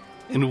here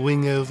and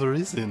Wingover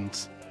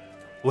isn't?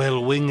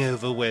 Well,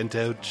 Wingover went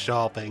out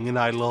shopping and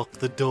I locked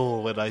the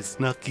door when I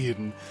snuck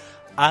in.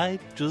 I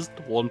just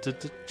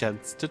wanted a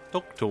chance to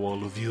talk to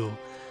all of you.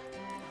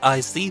 I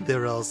see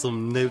there are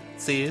some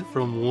notes here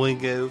from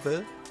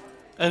Wingover.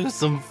 Oh,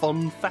 some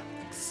fun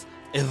facts.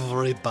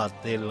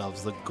 Everybody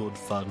loves a good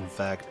fun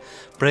fact.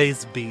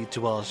 Praise be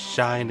to our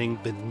shining,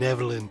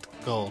 benevolent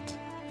God.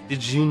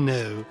 Did you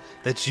know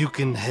that you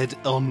can head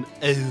on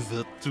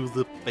over to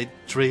the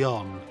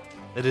Patreon?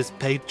 That is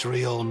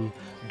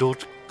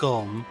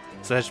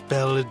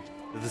patreon.com/Ballad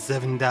of the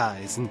Seven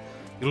Dice, and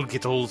you'll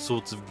get all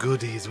sorts of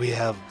goodies. We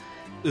have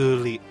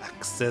early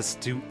access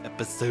to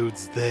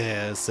episodes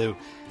there, so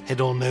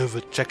head on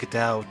over, check it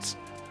out.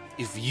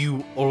 If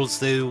you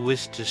also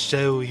wish to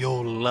show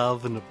your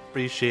love and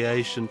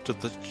appreciation to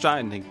the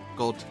Shining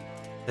God,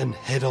 then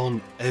head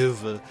on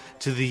over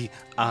to the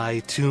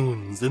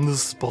iTunes and the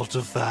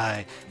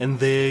Spotify, and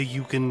there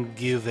you can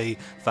give a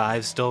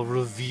 5-star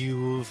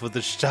review for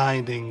the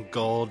Shining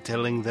God,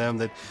 telling them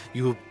that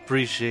you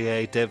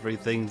appreciate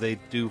everything they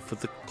do for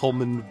the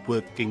common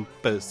working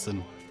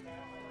person.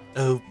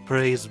 Oh,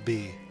 praise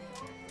be.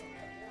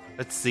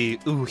 Let's see.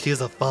 Ooh,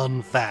 here's a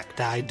fun fact.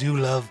 I do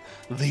love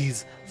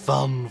these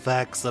fun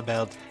facts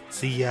about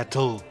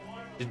Seattle.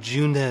 Did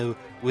you know,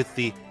 with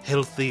the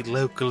healthy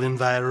local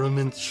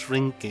environment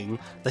shrinking,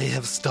 they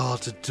have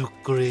started to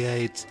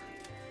create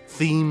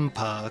theme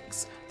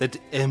parks that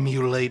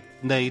emulate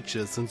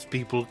nature, since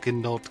people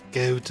cannot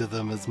go to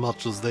them as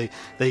much as they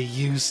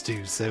used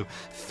to. So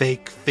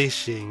fake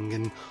fishing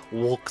and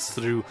walks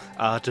through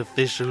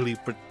artificially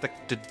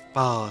protected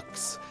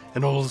parks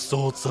and all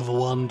sorts of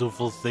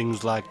wonderful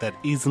things like that.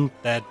 Isn't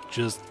that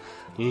just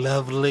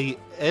lovely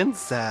and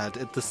sad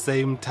at the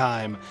same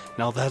time?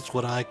 Now that's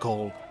what I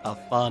call a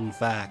fun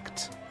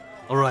fact.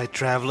 Alright,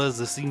 travelers,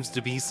 there seems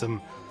to be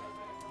some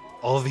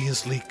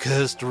obviously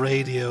cursed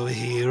radio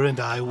here, and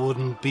I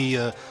wouldn't be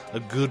a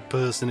good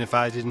person if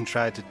I didn't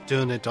try to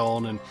turn it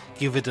on and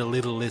give it a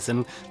little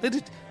listen.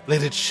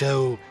 Let it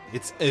show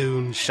its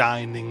own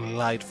shining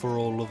light for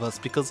all of us,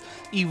 because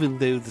even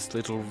though this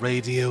little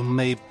radio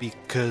may be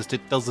cursed,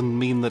 it doesn't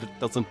mean that it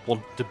doesn't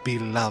want to be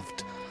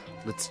loved.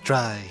 Let's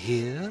try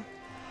here.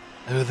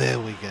 Oh, there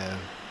we go.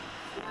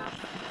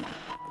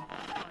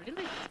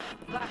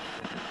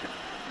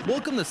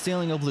 Welcome to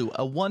Sailing of Blue,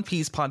 a One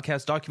Piece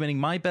podcast documenting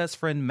my best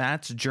friend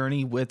Matt's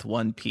journey with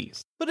One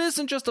Piece. But it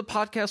isn't just a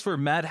podcast where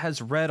Matt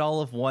has read all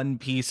of One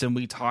Piece and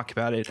we talk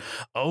about it.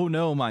 Oh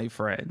no, my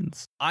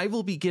friends. I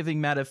will be giving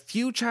Matt a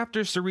few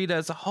chapters to read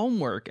as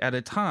homework at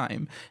a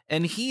time,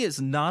 and he is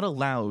not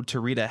allowed to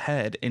read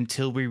ahead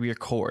until we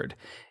record.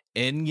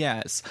 And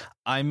yes,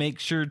 I make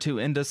sure to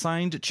end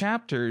assigned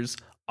chapters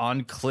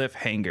on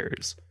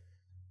cliffhangers.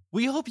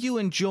 We hope you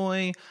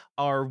enjoy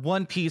our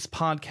One Piece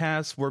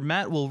podcast, where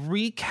Matt will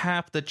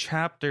recap the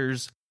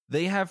chapters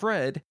they have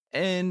read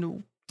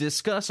and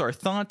discuss our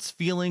thoughts,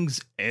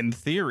 feelings, and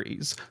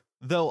theories.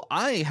 Though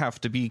I have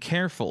to be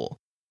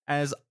careful,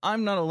 as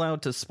I'm not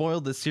allowed to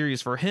spoil the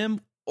series for him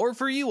or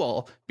for you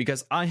all,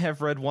 because I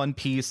have read One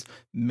Piece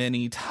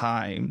many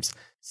times.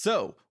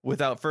 So,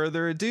 without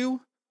further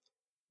ado,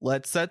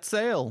 let's set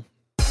sail.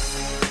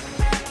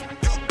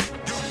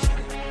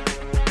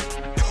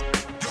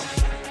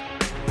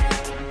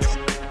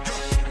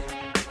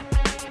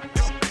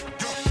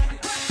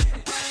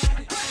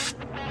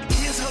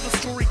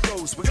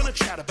 We're gonna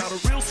chat about a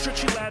real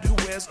stretchy lad who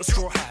wears a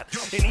straw hat.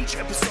 In each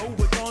episode,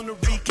 we're gonna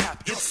recap.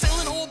 It's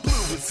Sailing All Blue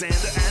with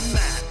Xander and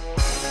Matt.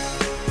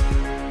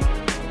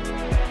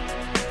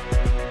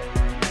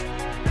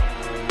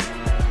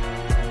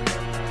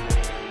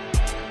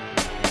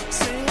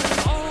 Sailing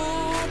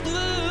All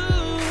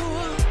Blue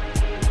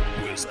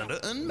with Xander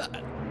and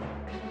Matt.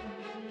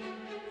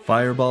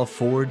 Fireball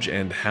Forge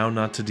and How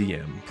Not to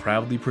DM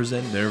proudly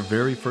present their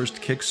very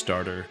first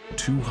Kickstarter,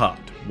 Too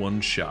Hot,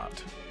 One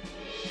Shot.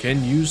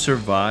 Can you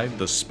survive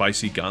the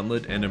spicy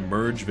gauntlet and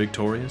emerge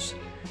victorious?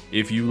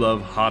 If you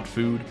love hot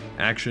food,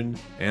 action,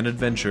 and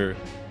adventure,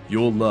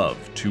 you'll love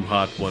Too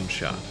Hot One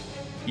Shot.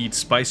 Eat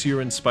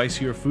spicier and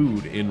spicier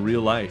food in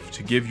real life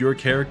to give your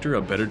character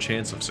a better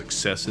chance of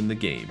success in the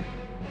game.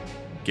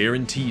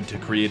 Guaranteed to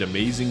create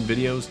amazing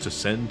videos to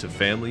send to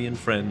family and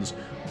friends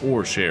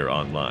or share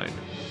online.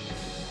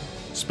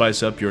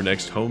 Spice up your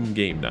next home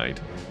game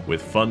night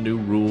with fun new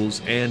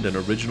rules and an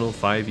original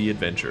 5e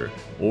adventure,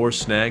 or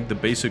snag the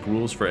basic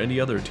rules for any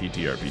other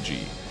TTRPG.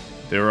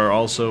 There are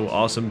also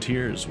awesome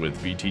tiers with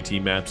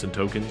VTT maps and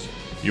tokens,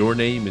 your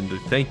name in the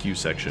thank you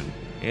section,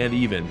 and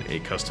even a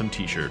custom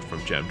t-shirt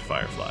from Gemmed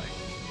Firefly.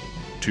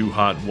 Too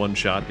Hot One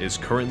Shot is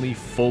currently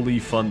fully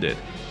funded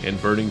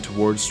and burning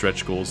towards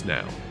stretch goals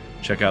now.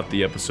 Check out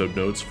the episode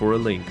notes for a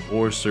link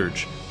or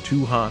search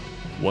Too Hot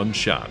One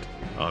Shot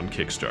on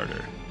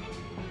Kickstarter.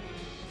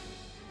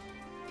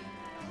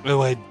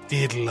 Oh, I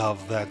did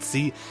love that.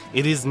 See,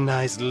 it is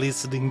nice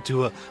listening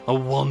to a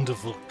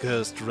wonderful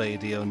cursed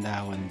radio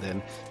now and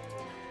then.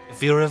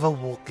 If you're ever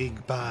walking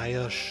by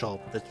a shop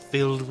that's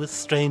filled with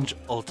strange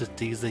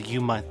oddities that you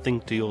might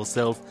think to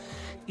yourself,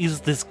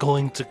 is this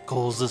going to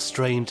cause a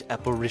strange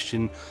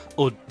apparition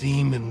or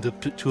demon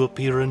to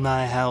appear in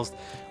my house?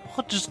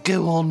 Well, just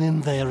go on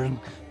in there and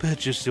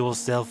purchase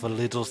yourself a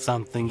little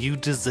something. You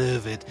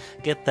deserve it.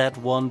 Get that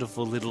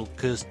wonderful little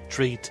cursed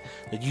treat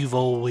that you've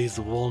always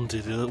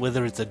wanted,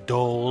 whether it's a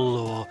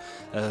doll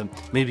or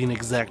maybe an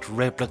exact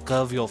replica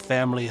of your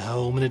family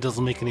home, and it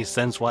doesn't make any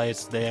sense why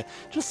it's there.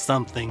 Just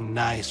something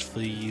nice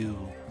for you.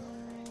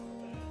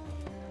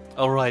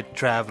 Alright,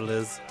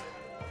 travelers.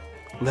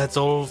 That's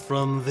all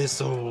from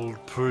this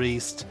old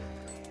priest.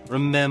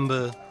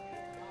 Remember,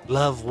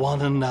 love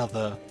one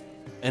another.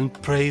 And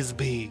praise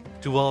be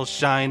to all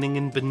shining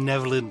and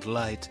benevolent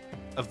light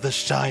of the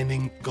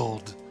Shining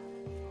God.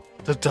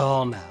 the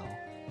door now.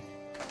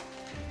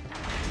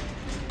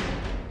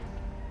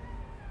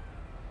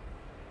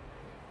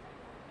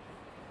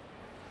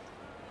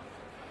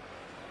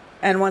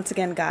 And once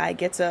again, Guy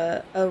gets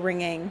a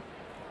ringing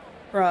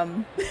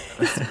from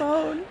his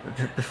phone.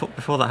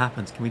 Before that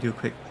happens, can we do a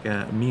quick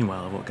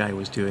meanwhile of what Guy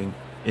was doing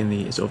in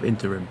the sort of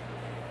interim?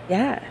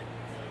 Yeah.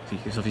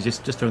 So if he's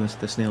just throwing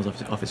the snails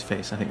off his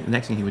face, I think the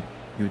next thing he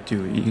would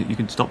do, you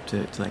can stop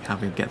to like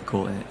have him get the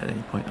call at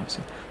any point,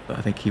 obviously. But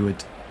I think he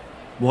would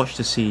watch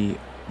to see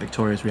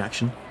Victoria's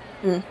reaction,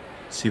 to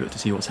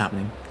see what's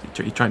happening.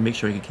 He'd try and make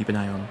sure he can keep an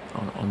eye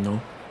on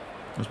No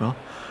as well.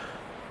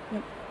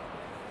 Yep.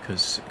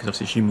 Because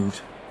obviously she moved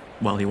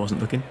while he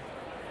wasn't looking.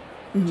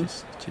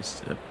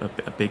 Just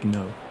a big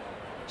no.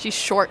 She's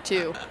short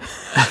too.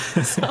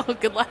 So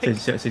good luck. So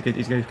he's going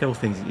to do a couple of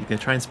things. He's going to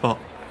try and spot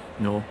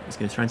No. He's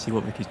going to try and see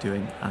what Vicky's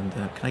doing. And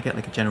can I get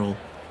like a general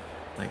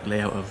like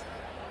layout of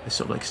this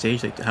sort of like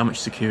stage? Like how much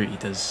security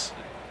does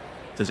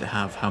it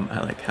have? How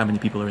many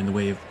people are in the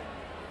way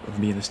of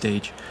me in the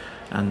stage?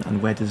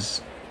 And where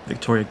does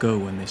Victoria go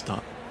when they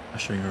start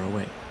ushering her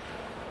away?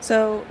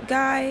 So,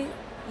 Guy,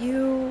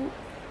 you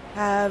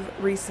have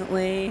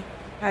recently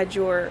had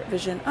your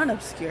vision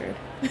unobscured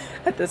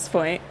at this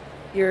point.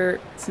 Your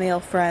snail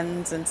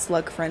friends and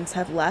slug friends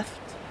have left,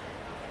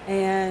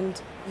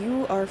 and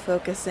you are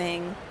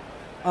focusing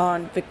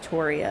on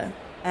Victoria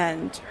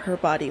and her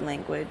body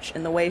language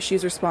and the way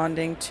she's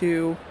responding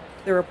to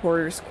the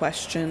reporter's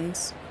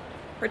questions,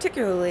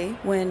 particularly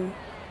when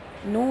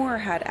Noor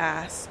had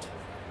asked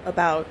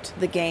about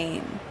the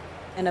game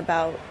and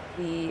about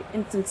the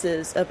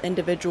instances of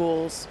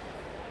individuals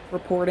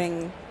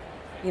reporting,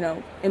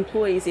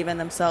 employees even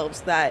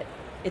themselves, that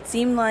it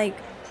seemed like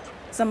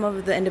some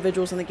of the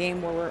individuals in the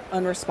game were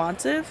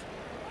unresponsive.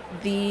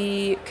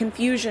 The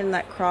confusion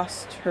that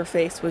crossed her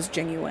face was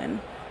genuine,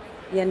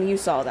 and you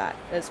saw that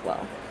as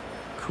well.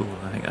 Cool.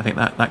 I think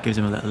that gives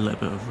him a little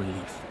bit of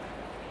relief.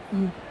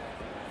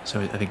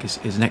 So I think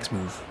his next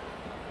move,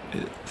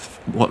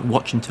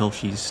 watch until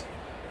she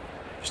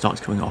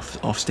starts going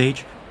off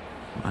stage,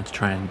 and to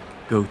try and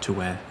go to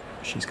where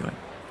she's going.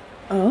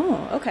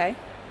 Oh, okay.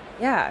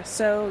 Yeah,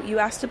 so you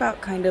asked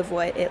about kind of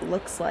what it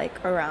looks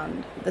like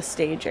around the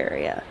stage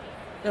area.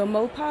 So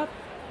Mopop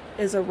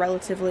is a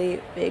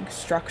relatively big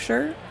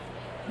structure.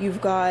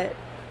 You've got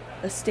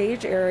a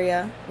stage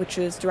area, which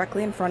is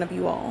directly in front of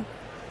you all.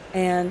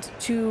 And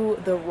to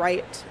the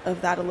right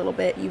of that a little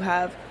bit, you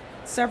have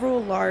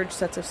several large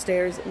sets of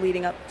stairs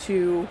leading up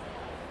to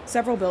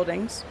several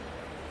buildings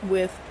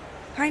with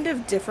kind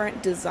of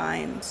different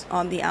designs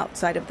on the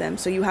outside of them.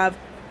 So you have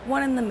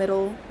one in the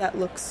middle that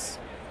looks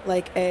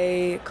like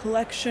a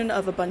collection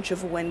of a bunch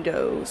of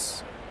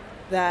windows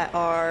that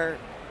are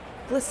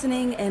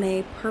glistening in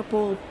a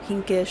purple,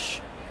 pinkish,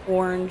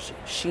 orange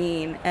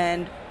sheen.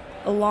 And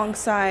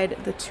alongside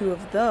the two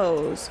of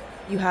those,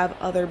 you have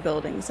other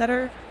buildings that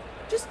are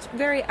just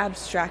very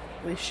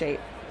abstractly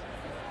shaped.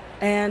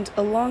 And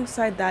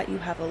alongside that, you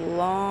have a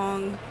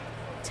long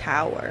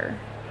tower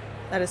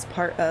that is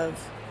part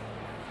of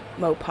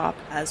Mopop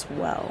as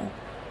well.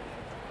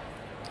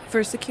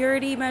 For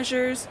security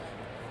measures,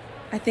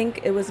 I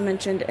think it was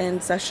mentioned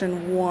in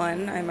session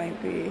 1.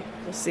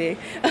 We'll see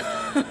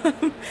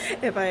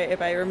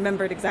if I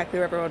remembered exactly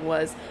where everyone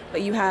was.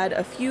 But you had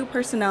a few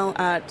personnel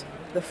at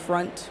the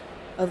front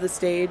of the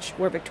stage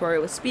where Victoria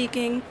was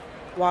speaking,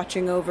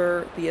 watching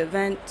over the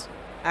event,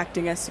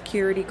 acting as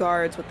security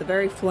guards with the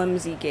very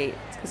flimsy gates,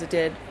 because it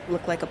did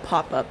look like a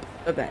pop-up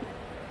event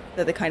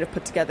that they kind of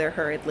put together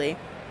hurriedly.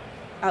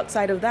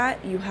 Outside of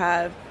that, you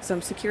have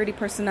some security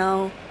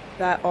personnel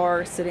that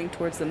are sitting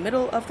towards the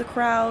middle of the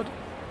crowd,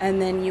 and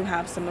then you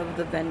have some of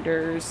the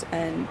vendors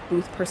and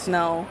booth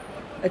personnel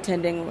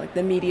attending like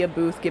the media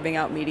booth, giving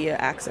out media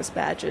access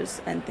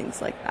badges and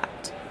things like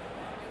that.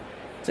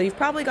 So you've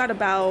probably got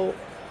about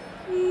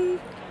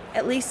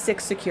at least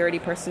 6 security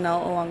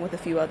personnel along with a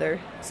few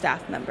other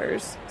staff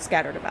members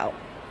scattered about.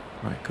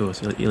 Right, cool.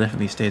 So he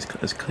definitely stays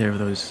as clear of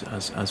those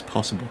as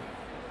possible.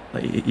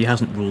 Like he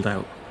hasn't ruled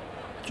out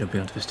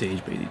jumping onto the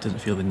stage, but he doesn't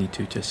feel the need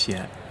to just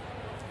yet.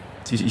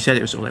 So you said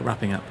it was sort of like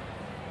wrapping up,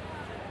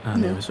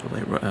 and it was sort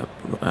of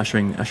like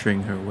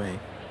ushering her away.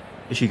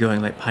 Is she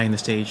going like behind the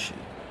stage,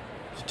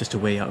 just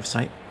away out of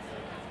sight?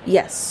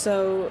 Yes.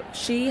 So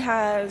she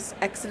has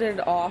exited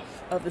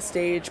off of the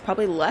stage,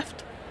 probably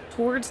left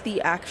towards the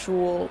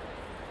actual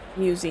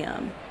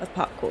museum of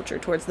pop culture,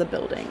 towards the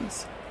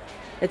buildings.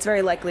 It's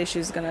very likely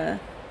she's gonna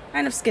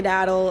kind of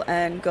skedaddle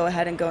and go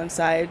ahead and go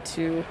inside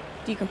to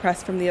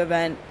decompress from the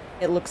event.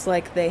 It looks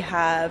like they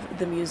have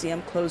the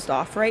museum closed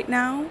off right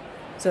now,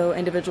 so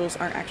individuals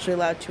aren't actually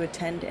allowed to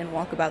attend and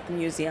walk about the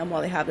museum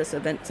while they have this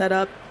event set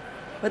up,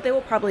 but they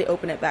will probably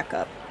open it back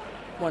up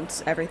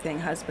once everything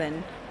has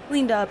been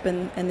cleaned up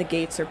and the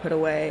gates are put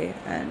away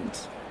and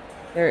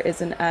there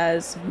isn't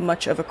as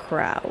much of a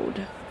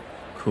crowd.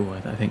 Cool.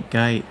 I think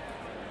Guy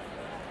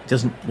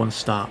doesn't want to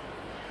start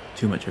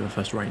too much of a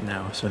fuss right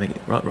now, so I think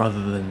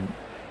rather than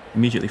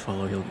immediately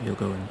follow, he'll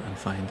go and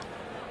find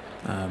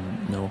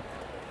No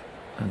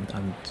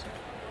and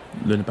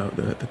learn about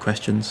the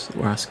questions that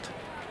were asked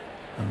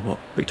what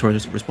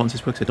Victoria's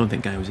responses were, because I don't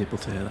think Guy was able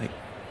to like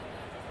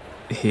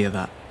hear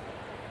that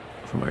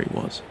from where he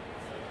was.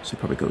 So he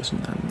probably goes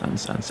and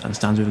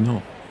stands with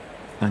Nor.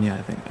 And yeah,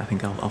 I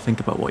think I'll think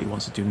about what he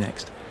wants to do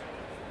next,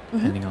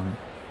 depending on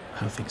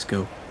how things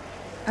go.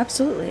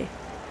 Absolutely.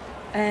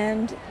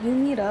 And you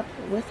meet up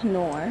with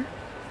Nor.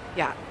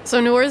 Yeah.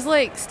 So Nor's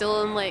like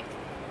still in like,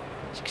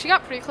 she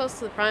got pretty close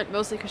to the front,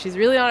 mostly because she's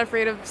really not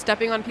afraid of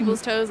stepping on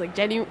people's toes, like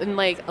genuine,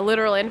 like a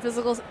literal and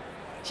physical.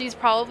 She's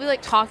probably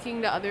like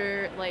talking to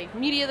other like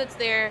media that's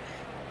there.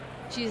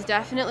 She's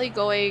definitely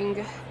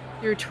going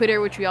through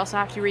Twitter, which we also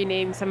have to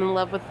rename, because I'm in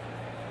love with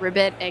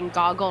Ribbit and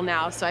Goggle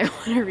now, so I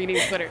want to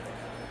rename Twitter.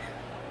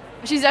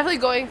 She's definitely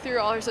going through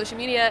all her social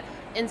media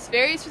and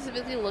very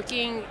specifically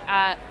looking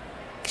at,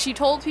 she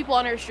told people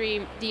on her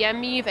stream, DM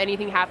me if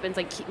anything happens,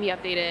 like keep me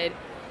updated.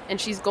 And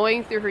she's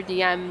going through her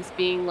DMs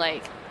being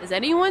like, has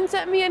anyone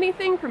sent me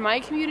anything from my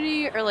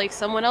community or like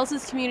someone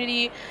else's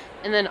community?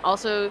 And then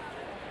also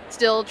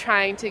still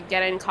trying to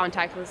get in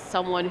contact with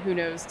someone who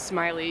knows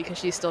Smiley, because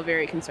she's still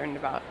very concerned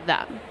about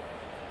them.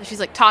 So she's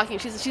like talking,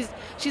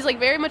 she's like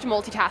very much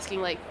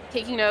multitasking, like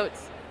taking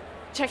notes,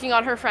 checking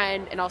on her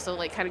friend, and also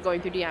like kind of going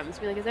through DMs,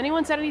 being like, has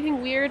anyone said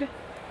anything weird?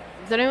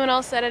 Has anyone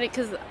else said any?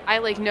 Because I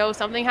like know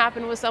something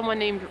happened with someone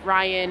named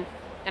Ryan,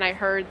 and I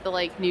heard the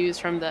like news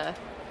from the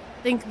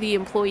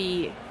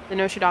employee, the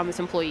Nostradamus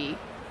employee,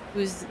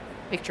 whose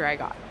picture I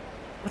got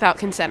without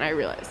consent, I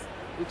realized.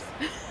 Oops.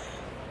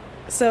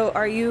 So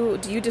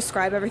do you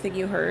describe everything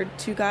you heard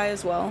to Guy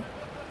as well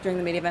during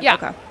the media event? Yeah.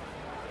 Okay.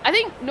 I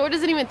think Nor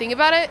doesn't even think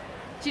about it.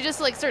 She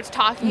just like starts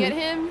talking at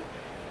him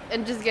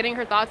and just getting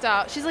her thoughts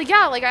out. She's like,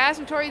 yeah, like I asked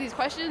Victoria these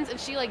questions and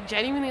she like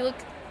genuinely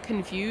looked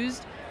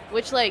confused,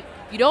 which like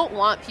you don't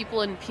want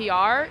people in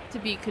PR to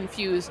be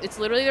confused. It's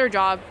literally their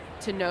job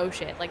to know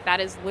shit. Like that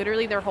is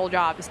literally their whole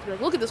job, is to be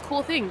like, look at this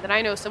cool thing that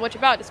I know so much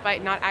about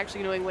despite not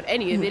actually knowing what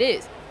any of it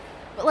is.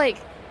 But like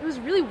it was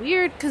really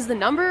weird because the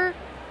number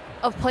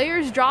of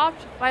players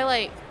dropped by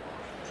like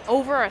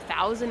over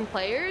 1,000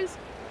 players,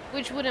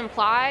 which would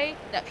imply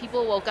that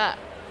people woke up.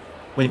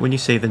 When you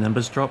say the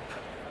numbers drop,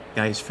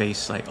 Guy's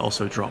face like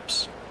also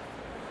drops.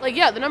 Like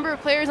yeah, the number of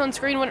players on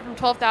screen went from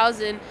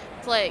 12,000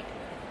 to like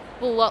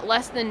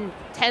less than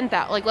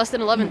 10,000, like less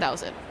than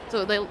 11,000.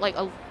 So they like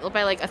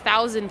by like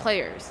 1,000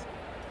 players.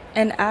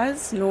 And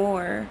as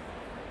Nor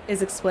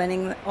is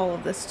explaining all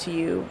of this to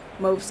you,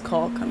 Move's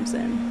call comes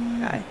in.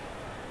 Guy,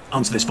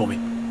 answer this for me.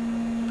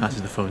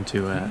 Passes the phone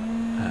to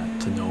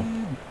Nor.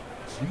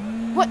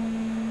 What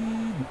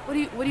do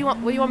you want?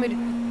 What do you want me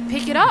to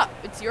pick it up?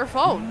 It's your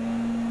phone.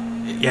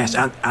 Yes,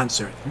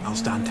 answer it. I'll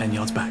stand 10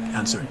 yards back.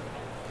 Answer it.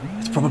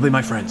 It's probably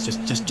my friends. Just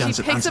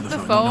answer, She picks answer up the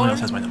the phone. No one else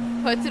has my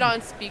number. Puts it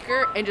on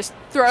speaker, and just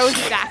throws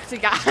it back to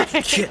Guy.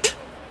 Shit.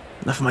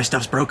 Enough of my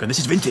stuff's broken. This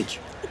is vintage.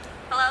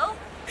 Hello?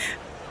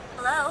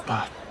 Hello?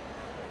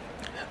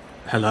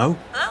 Hello?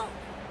 Hello?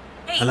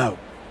 Hey. Hello?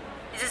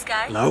 Is this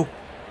Guy? Hello?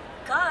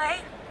 Guy?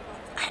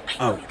 I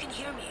know you can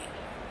hear me.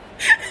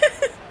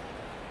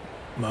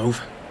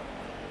 Mauve?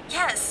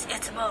 Yes,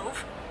 it's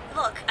Mauve.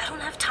 Look, I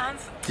don't have time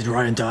for... Did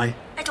Ryan die?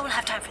 I don't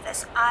have time for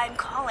this. I'm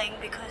calling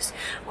because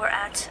we're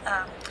at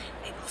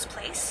Mabel's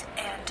place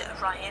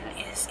and Ryan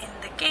is in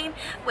the game.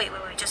 Wait,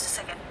 just a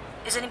second.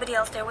 Is anybody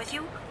else there with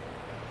you?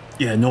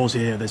 Yeah, Nor's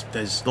here.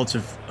 There's lots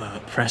of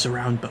press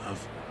around, but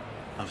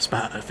I've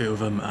spat at a few of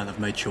them and I've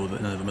made sure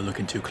that none of them are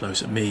looking too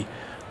close at me.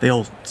 They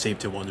all seem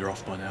to wander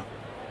off by now.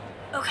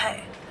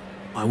 Okay.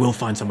 I will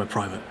find somewhere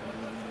private.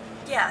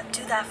 Yeah,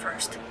 do that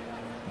first.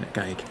 That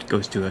guy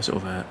goes to a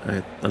sort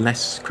of a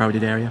less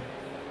crowded area,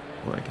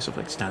 where I can sort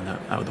of like stand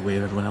out of the way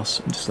of everyone else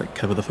and just like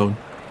cover the phone.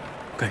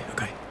 Okay.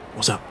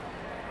 What's up?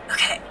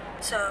 Okay,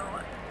 so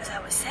as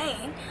I was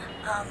saying,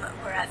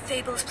 we're at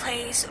Fable's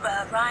place.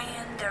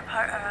 Ryan,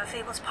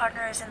 Fable's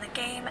partner, is in the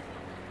game,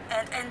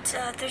 and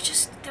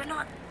they're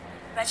not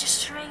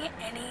registering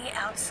any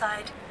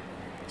outside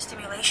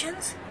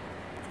stimulations.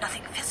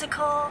 Nothing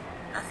physical,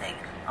 nothing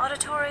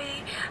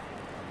auditory.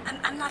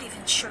 I'm not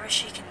even sure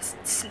she can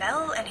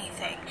smell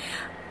anything.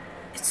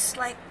 It's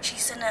like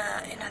she's in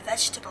a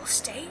vegetable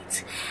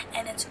state,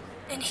 and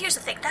here's the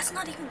thing. That's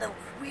not even the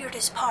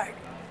weirdest part.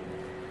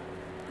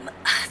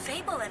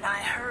 Fable and I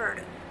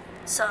heard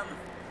some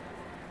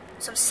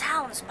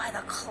sounds by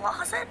the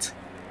closet,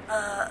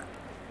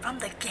 from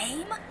the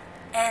game,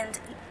 and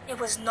it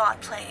was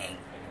not playing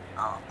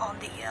on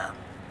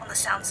the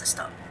sound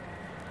system.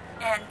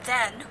 And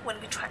then when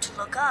we tried to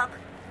look up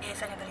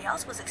if anybody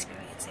else was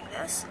experiencing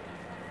this,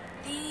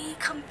 the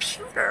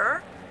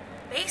computer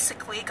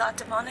basically got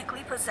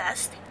demonically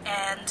possessed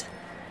and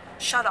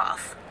shut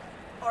off,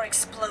 or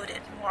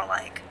exploded, more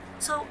like.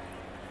 So,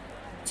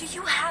 do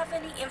you have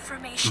any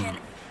information,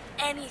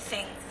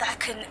 anything that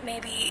can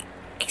maybe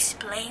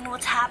explain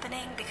what's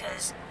happening?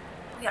 Because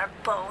we are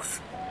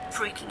both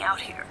freaking out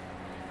here.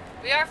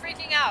 We are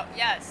freaking out,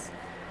 yes.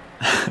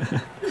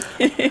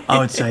 I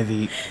would say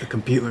the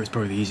computer is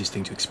probably the easiest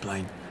thing to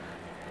explain.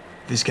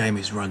 This game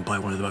is run by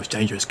one of the most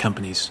dangerous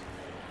companies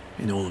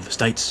in all of the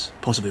States,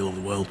 possibly all of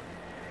the world,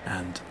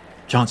 and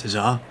chances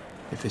are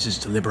if this is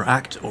a deliberate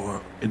act,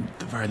 or in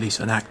the very least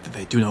an act that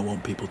they do not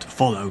want people to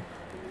follow,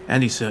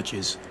 any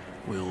searches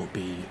will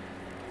be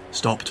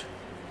stopped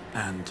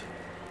and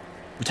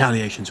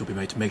retaliations will be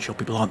made to make sure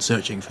people aren't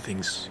searching for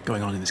things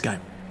going on in this game.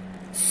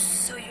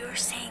 So you're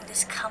saying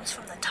this comes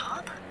from the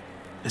top?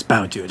 It's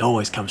bound to. It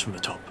always comes from the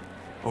top.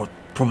 Or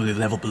probably the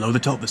level below the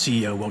top. The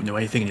CEO won't know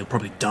anything and he'll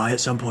probably die at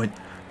some point.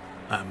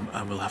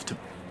 And we'll have to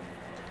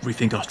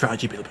rethink our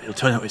strategy, but it'll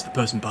turn out it's the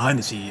person behind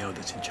the CEO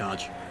that's in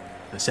charge.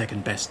 The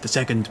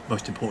second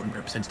most important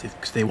representative,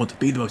 because they want to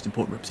be the most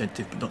important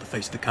representative, but not the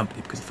face of the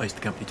company, because the face of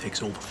the company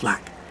takes all the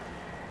flack.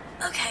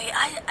 Okay,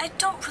 I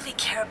don't really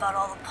care about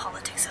all the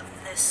politics of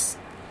this,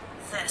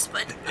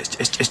 but...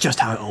 It's just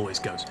how it always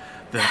goes.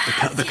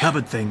 The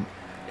cupboard thing,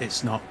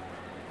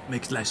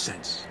 makes less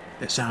sense.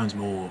 It sounds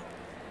more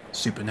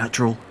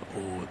supernatural,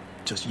 or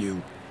just a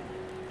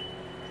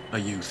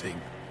you thing.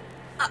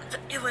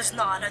 It was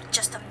not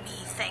just a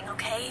me thing,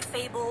 okay?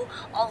 Fable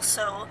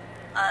also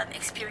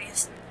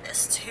experienced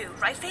this too,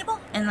 right, Fable?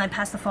 And I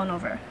passed the phone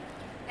over.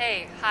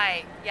 Hey,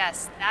 hi.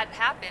 Yes, that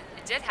happened.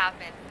 It did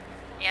happen.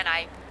 And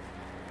I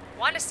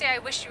want to say I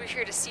wish you were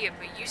here to see it,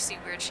 but you see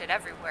weird shit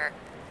everywhere.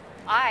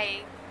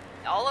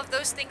 All of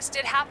those things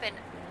did happen.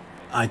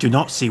 I do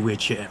not see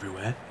weird shit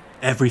everywhere.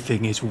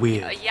 Everything is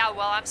weird. Yeah,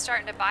 well, I'm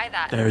starting to buy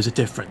that. There is a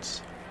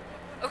difference.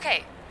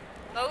 Okay,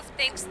 Mauve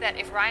thinks that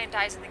if Ryan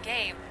dies in the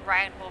game,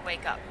 Ryan will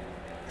wake up.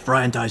 If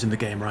Ryan dies in the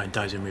game, Ryan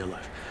dies in real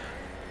life.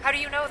 How do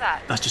you know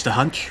that? That's just a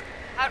hunch.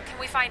 How can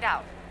we find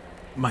out?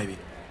 Maybe.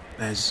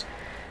 There's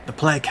the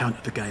player count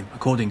of the game,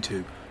 according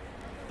to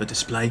the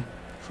display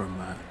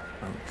from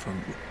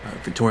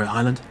Victoria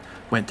Island,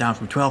 went down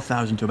from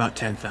 12,000 to about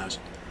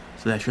 10,000.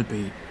 So there should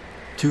be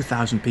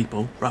 2,000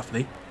 people,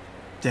 roughly,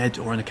 dead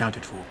or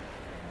unaccounted for,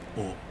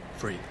 or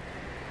free.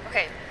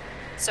 Okay,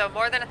 so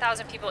more than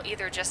 1,000 people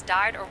either just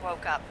died or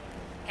woke up.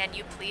 Can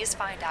you please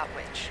find out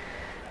which?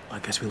 I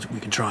guess we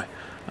can try.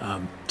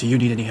 Do you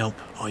need any help?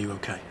 Are you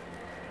okay?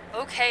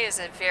 Okay is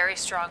a very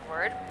strong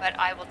word, but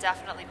I will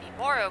definitely be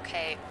more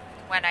okay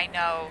when I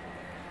know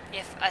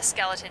if a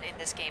skeleton in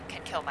this game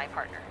can kill my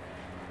partner.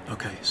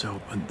 Okay,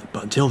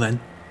 but until then,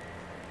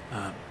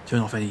 turn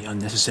off any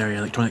unnecessary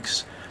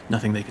electronics.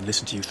 Nothing they can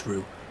listen to you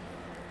through,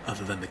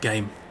 other than the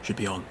game, should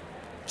be on,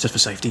 just for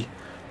safety.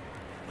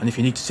 And if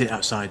you need to sit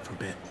outside for a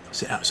bit,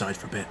 sit outside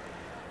for a bit.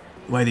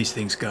 The way these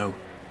things go,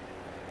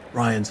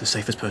 Ryan's the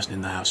safest person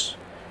in the house.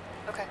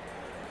 Okay.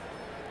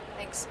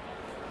 Thanks.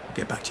 I'll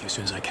get back to you as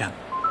soon as I can.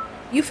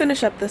 You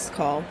finish up this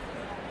call.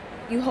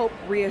 You hope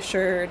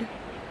reassured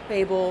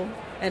Fable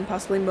and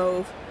possibly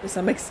Mauve to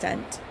some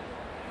extent.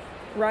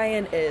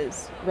 Ryan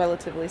is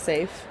relatively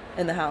safe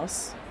in the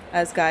house,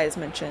 as Guy has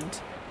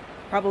mentioned.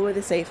 Probably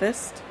the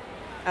safest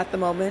at the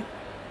moment.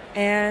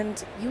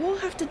 And you all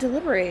have to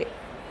deliberate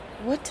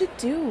what to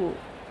do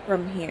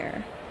from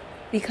here.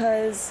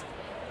 Because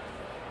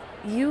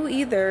you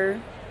either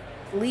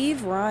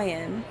leave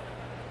Ryan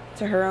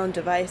to her own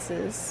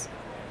devices,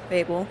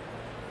 Fable,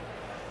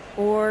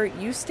 or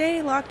you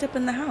stay locked up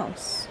in the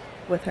house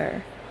with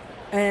her.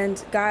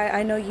 And Guy,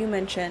 I know you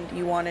mentioned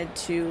you wanted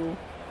to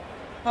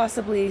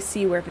possibly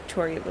see where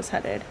Victoria was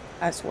headed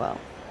as well.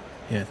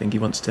 Yeah, I think he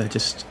wants to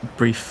just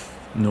brief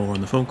Nora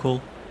on the phone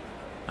call,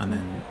 and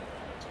then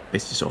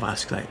basically sort of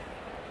ask, like...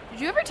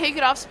 Did you ever take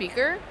it off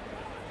speaker?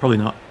 Probably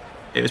not.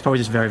 It was probably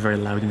just very, very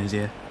loud in his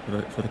ear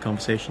for the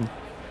conversation.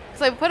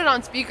 So I put it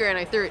on speaker and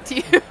I threw it to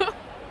you.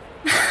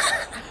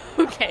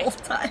 Okay. Whole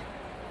time.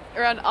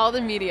 Around all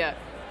the media.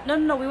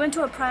 No, we went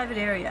to a private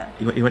area.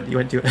 You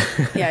went to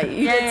it? Yeah,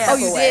 you did Yeah. step Oh,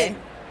 you away. did?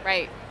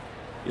 Right.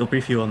 He'll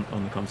brief you on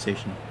the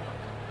conversation.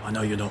 I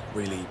know you're not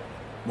really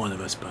one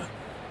of us, but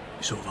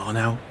you sort of are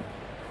now,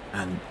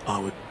 and I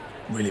would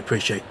really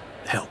appreciate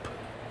help.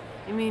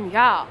 I mean,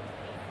 yeah.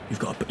 You've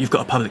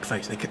got a public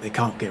face. They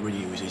can't get rid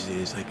of you as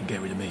easy as they can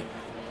get rid of me.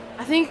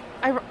 I think,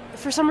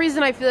 for some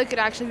reason, I feel like it'd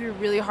actually be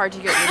really hard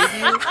to get rid of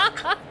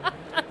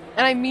you.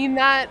 And I mean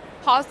that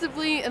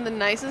possibly in the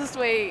nicest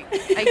way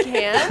I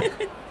can.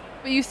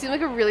 But you seem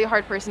like a really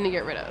hard person to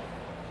get rid of.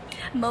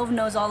 Mauve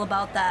knows all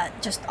about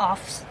that, just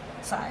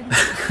offside.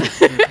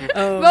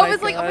 Oh Mo my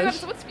was like, oh my god, gosh.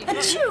 someone's speaking.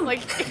 Achoo.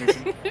 Like,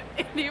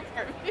 in the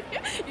apartment.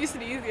 You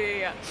sneeze,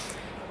 yeah.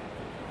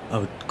 I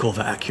would call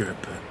that accurate,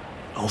 but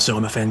also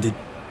I'm offended,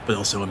 but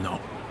also I'm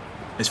not.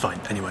 It's fine,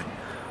 anyway.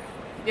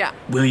 Yeah.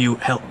 Will you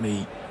help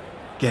me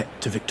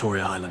get to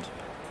Victoria Island?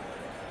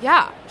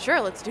 Yeah,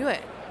 sure, let's do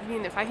it. I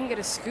mean, if I can get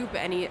a scoop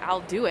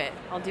I'll do it.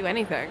 I'll do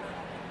anything.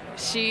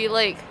 She,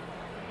 like,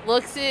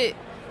 looks at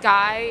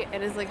Guy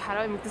and is like, how do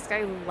I make this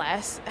guy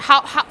less?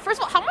 How first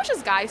of all, how much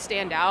does Guy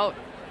stand out?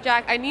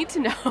 Jack, I need to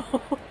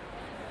know.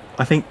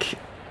 I think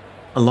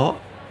a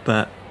lot,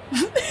 but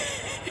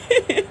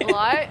A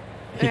lot?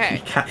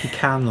 Okay. he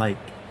can like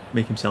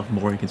make himself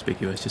more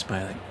inconspicuous just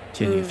by like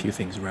changing a few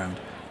things around.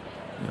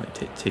 You know,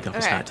 like, take off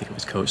his Okay. hat, take off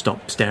his coat,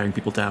 stop staring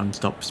people down,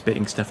 stop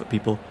spitting stuff at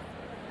people.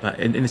 But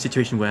in a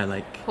situation where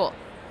like, Cool.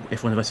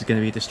 if one of us is going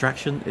to be a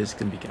distraction, it's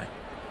going to be Guy.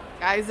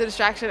 Guy's a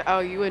distraction. Oh,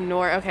 you and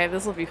Nor. Okay,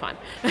 this will be fun.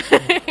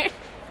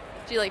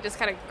 She, like, just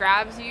kind of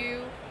grabs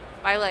you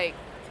by, like,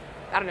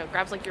 I don't know,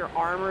 grabs like your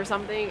arm or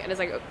something and is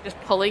like just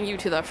pulling you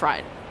to the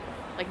front.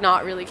 Like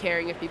not really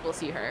caring if people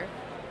see her.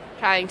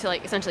 Trying to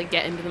like essentially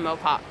get into the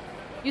Mopop.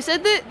 You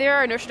said that there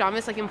are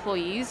Nostradamus like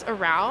employees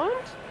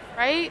around,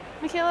 right,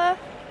 Michaela?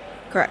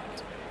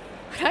 Correct.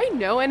 Would I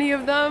know any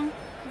of them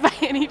by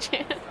any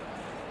chance?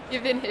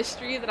 Given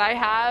history that I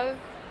have?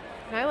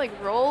 Can I like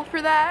roll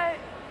for that?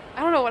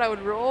 I don't know what I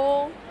would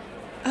roll.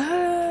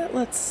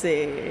 Let's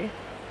see.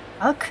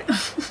 Luck.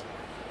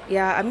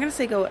 Yeah, I'm gonna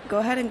say go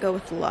ahead and go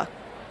with luck.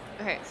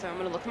 Okay, so I'm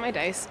gonna look at my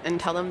dice and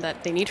tell them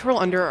that they need to roll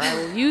under or I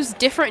will use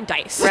different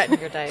dice. Threaten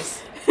your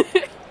dice.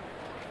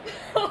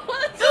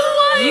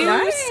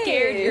 You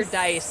scared your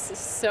dice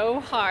so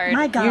hard.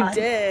 My God.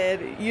 You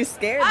did. You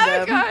scared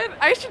Oh them. god,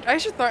 I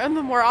should threaten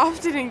them more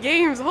often in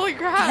games. Holy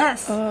crap.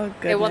 Yes. Oh, goodness.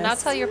 Okay, well, now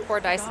tell your poor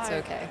dice it's God.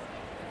 okay.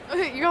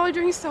 Okay, you all are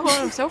doing so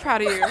well. I'm so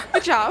proud of you.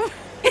 Good job.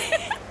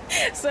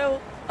 So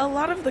a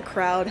lot of the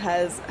crowd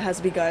has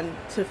begun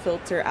to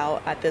filter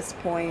out at this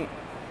point,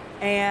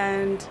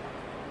 and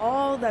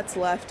all that's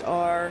left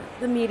are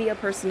the media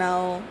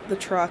personnel, the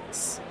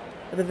trucks,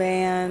 the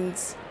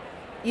vans,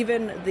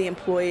 even the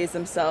employees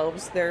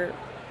themselves. They're,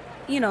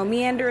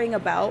 meandering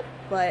about,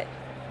 but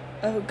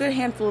a good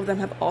handful of them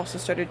have also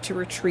started to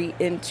retreat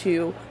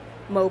into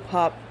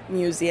Mopop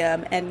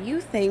Museum, and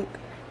you think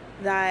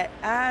that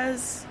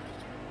as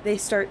they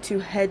start to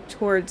head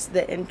towards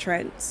the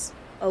entrance,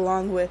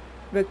 along with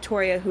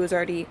Victoria, who has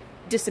already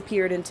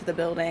disappeared into the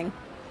building,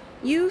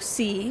 you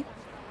see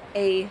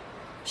a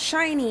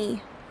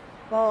shiny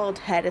bald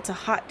head. It's a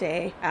hot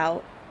day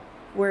out.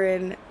 We're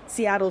in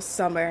Seattle's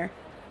summer,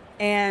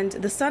 and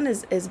the sun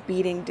is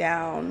beating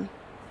down.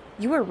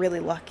 You are really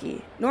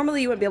lucky.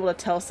 Normally you wouldn't be able to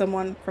tell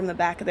someone from the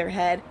back of their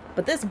head,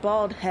 but this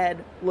bald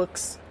head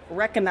looks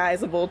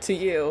recognizable to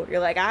you.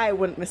 You're like, I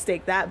wouldn't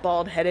mistake that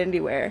bald head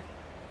anywhere.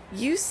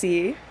 You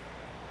see,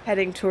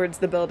 heading towards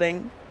the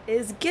building,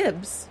 is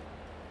Gibbs,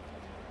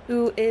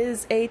 who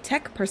is a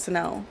tech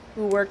personnel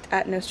who worked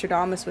at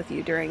Nostradamus with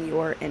you during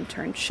your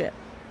internship.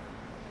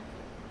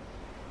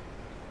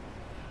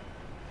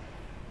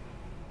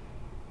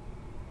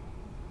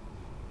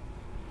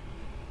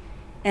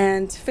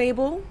 And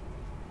Fable,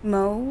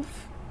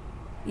 Mauve,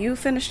 you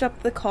finished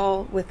up the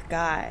call with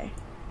Guy,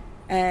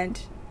 and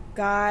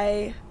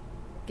Guy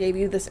gave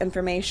you this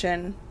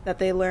information that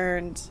they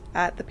learned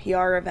at the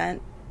PR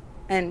event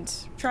and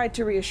tried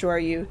to reassure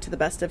you to the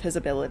best of his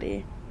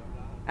ability,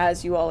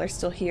 as you all are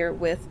still here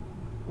with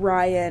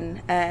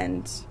Ryan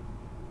and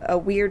a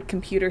weird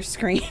computer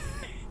screen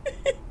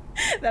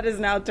that is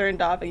now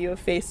turned off and you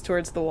have faced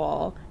towards the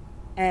wall,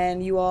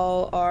 and you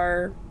all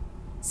are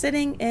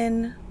sitting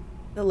in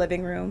the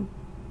living room,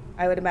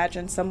 I would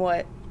imagine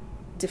somewhat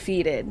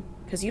defeated,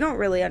 because you don't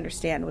really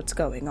understand what's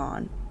going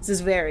on. This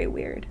is very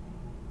weird.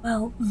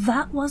 Well,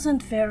 that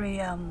wasn't very,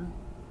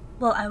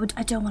 well,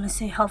 I don't want to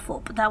say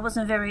helpful, but that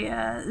wasn't very,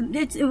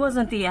 it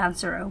wasn't the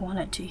answer I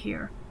wanted to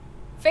hear.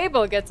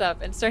 Fable gets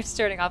up and starts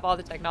turning off all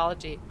the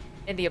technology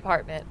in the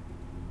apartment,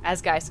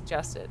 as Guy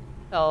suggested.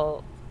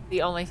 So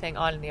the only thing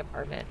on in the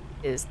apartment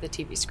is the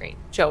TV screen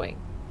showing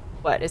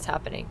what is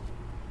happening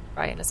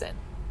Ryan is in.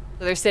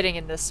 So they're sitting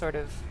in this sort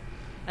of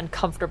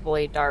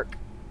uncomfortably dark,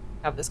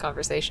 have this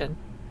conversation.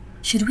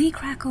 Should we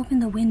crack open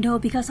the window?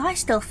 Because I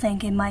still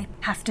think it might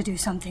have to do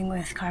something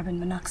with carbon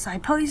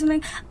monoxide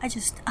poisoning. I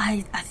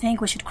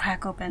think we should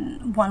crack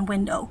open one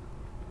window.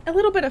 A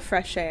little bit of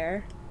fresh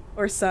air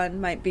or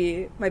sun might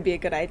be a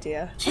good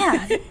idea.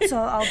 Yeah, so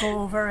I'll go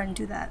over and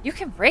do that. You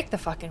can break the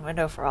fucking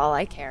window for all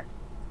I care.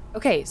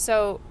 Okay,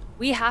 so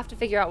we have to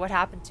figure out what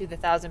happened to the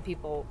 1,000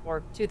 people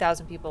or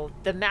 2,000 people,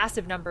 the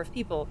massive number of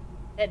people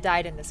that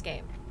died in this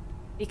game.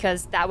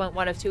 Because that went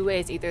one of two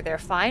ways. Either they're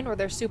fine or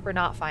they're super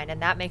not fine,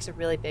 and that makes a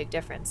really big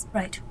difference.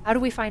 Right. How do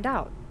we find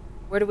out?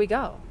 Where do we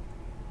go?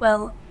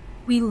 Well,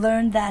 we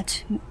learned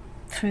that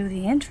through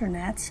the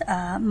internet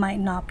might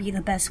not be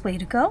the best way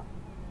to go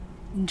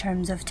in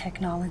terms of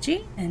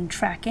technology and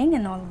tracking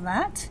and all of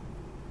that.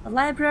 The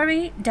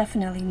library,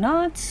 definitely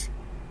not.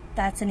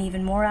 That's an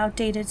even more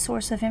outdated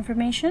source of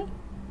information.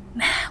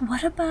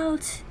 What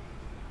about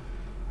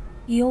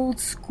the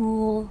old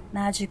school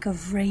magic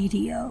of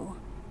radio?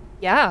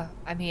 Yeah,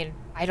 I mean,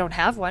 I don't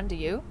have one, do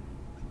you?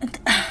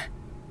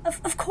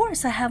 Of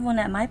course I have one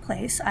at my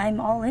place. I'm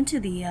all into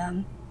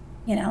the,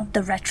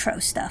 the retro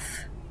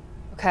stuff.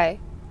 Okay.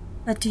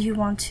 But do you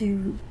want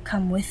to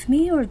come with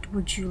me, or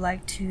would you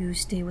like to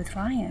stay with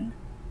Ryan?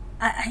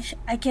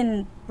 I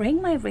can bring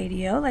my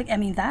radio,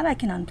 that I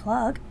can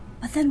unplug.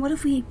 But then what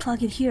if we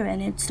plug it here and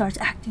it starts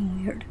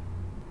acting weird?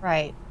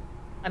 Right.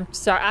 I'm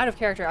sorry, out of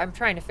character, I'm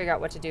trying to figure out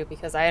what to do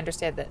because I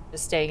understand that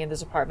just staying in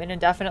this apartment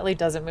indefinitely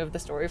doesn't move the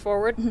story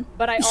forward. Mm-hmm.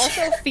 But I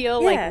also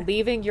feel like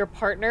leaving your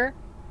partner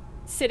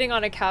sitting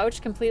on a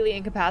couch completely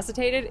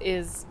incapacitated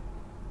is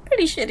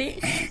pretty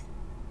shitty.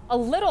 A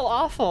little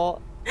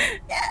awful.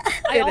 Yeah.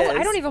 I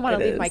don't even want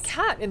to leave my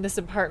cat in this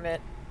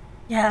apartment.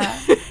 Yeah.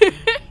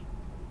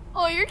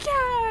 Oh, your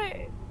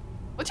cat.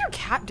 What's your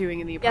cat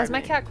doing in the apartment? Yeah, is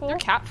my cat cool? Your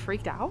cat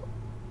freaked out?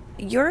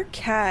 Your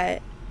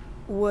cat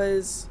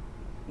was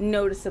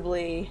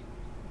noticeably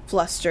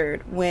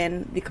flustered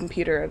when the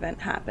computer event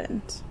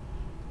happened,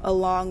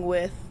 along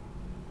with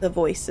the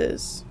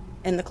voices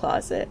in the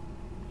closet.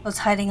 Was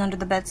hiding under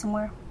the bed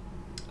somewhere.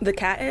 The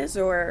cat is,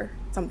 or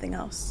something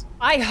else?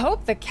 I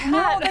hope the cat.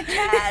 No, the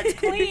cat,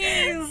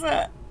 please.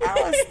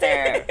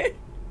 Alistair.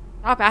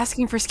 Stop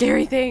asking for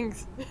scary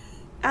things.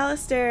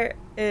 Alistair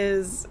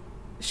is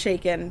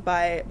shaken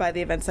by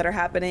the events that are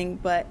happening,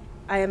 but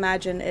I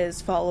imagine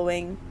is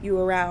following you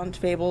around,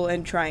 Fable,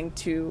 and trying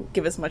to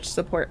give as much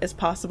support as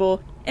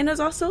possible, and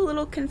is also a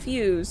little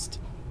confused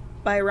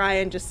by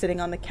Ryan just sitting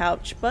on the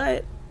couch,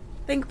 but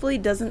thankfully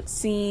doesn't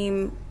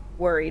seem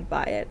worried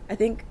by it. I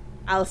think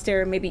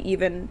Alistair maybe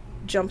even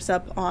jumps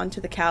up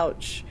onto the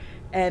couch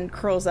and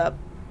curls up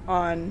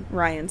on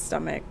Ryan's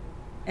stomach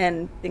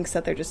and thinks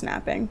that they're just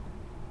napping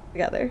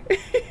together.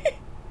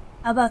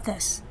 How about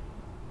this?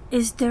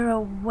 Is there a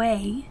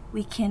way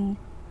we can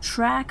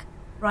track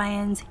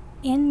Ryan's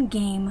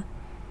in-game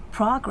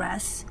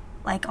progress,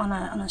 like on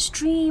a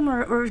stream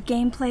or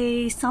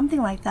gameplay,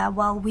 something like that,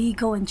 while we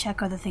go and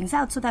check other things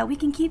out so that we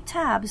can keep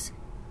tabs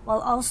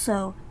while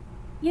also,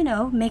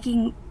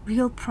 making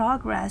real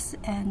progress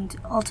and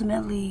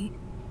ultimately,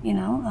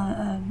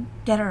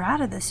 get her out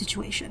of this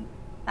situation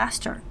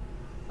faster?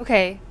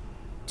 Okay.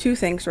 2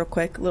 things real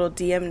quick, little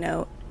DM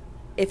note.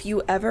 If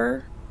you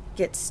ever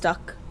get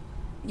stuck,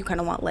 you kind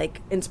of want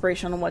like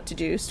inspiration on what to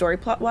do story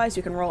plot wise,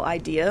 you can roll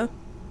idea,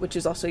 which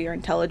is also your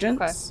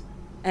intelligence. Okay.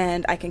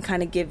 And I can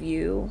kind of give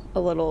you a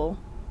little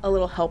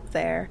help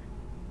there.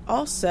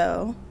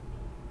 Also,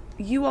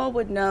 you all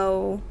would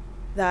know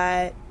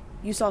that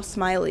you saw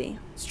Smiley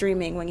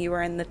streaming when you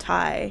were in the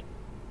Thai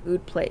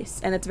food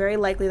place, and it's very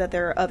likely that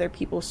there are other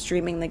people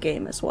streaming the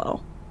game as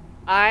well.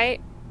 I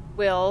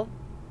will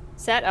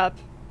set up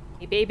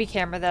a baby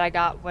camera that I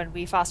got when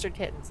we fostered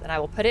kittens, and I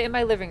will put it in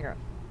my living room.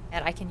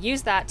 And I can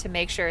use that to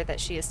make sure that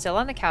she is still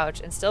on the couch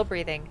and still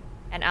breathing,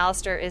 and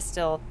Alistair is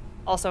still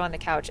also on the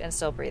couch and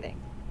still breathing.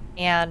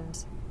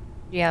 And,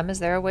 GM, is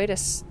there a way to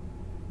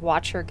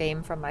watch her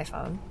game from my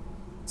phone?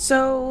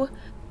 So,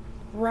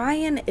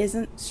 Ryan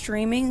isn't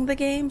streaming the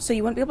game, so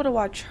you wouldn't be able to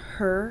watch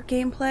her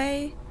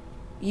gameplay.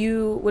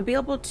 You would be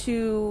able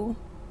to,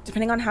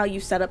 depending on how you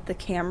set up the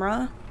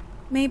camera,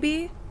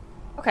 maybe.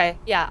 Okay,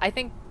 yeah, I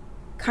think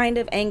kind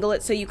of angle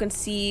it so you can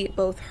see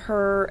both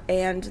her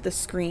and the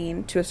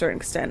screen to a certain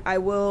extent. I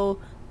will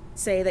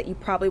say that you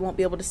probably won't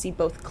be able to see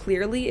both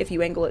clearly if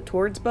you angle it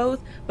towards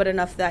both, but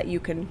enough that you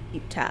can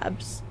keep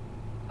tabs.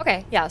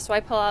 Okay, yeah, so I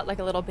pull out like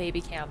a little baby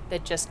cam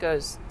that just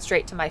goes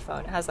straight to my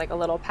phone. It has like a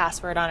little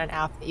password on an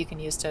app that you can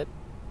use to,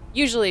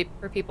 usually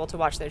for people to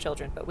watch their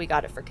children, but we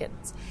got it for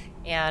kittens.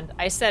 And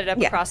I set it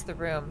up across the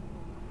room,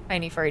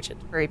 tiny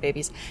furry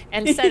babies,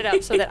 and set it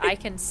up so that I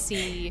can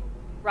see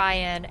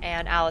Ryan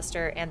and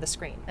Alistair and the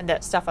screen, and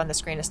the stuff on the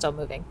screen is still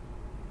moving.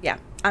 Yeah,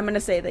 I'm going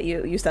to say that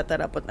you set that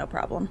up with no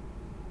problem.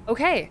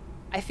 Okay,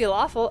 I feel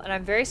awful and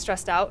I'm very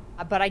stressed out,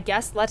 but I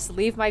guess let's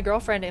leave my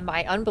girlfriend in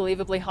my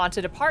unbelievably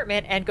haunted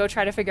apartment and go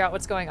try to figure out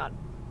what's going on.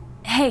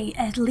 Hey,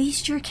 at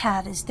least your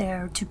cat is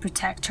there to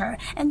protect her.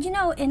 And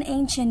in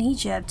ancient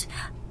Egypt,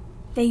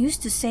 they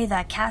used to say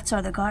that cats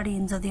are the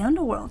guardians of the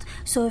underworld.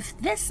 So if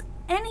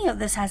any of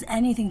this has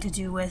anything to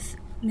do with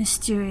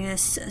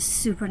mysterious,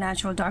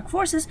 supernatural dark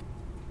forces,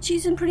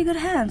 she's in pretty good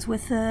hands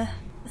with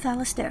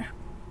Alistair.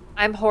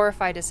 I'm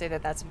horrified to say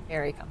that that's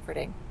very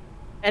comforting.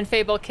 And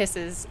Fable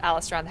kisses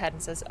Alistair on the head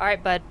and says, "All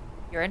right, bud,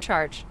 you're in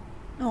charge.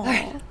 All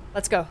right,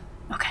 let's go."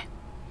 Okay.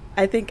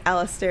 I think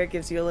Alistair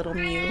gives you a little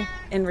mew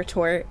in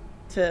retort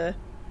to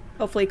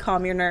hopefully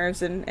calm your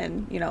nerves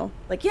and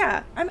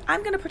yeah, I'm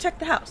going to protect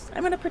the house.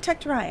 I'm going to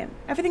protect Ryan.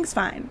 Everything's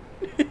fine.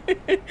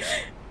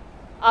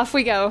 Off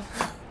we go.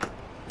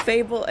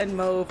 Fable and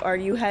Mauve, are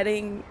you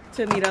heading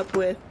to meet up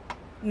with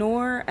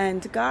Noor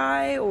and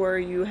Guy, or are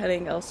you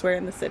heading elsewhere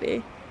in the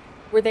city?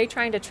 Were they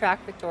trying to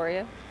track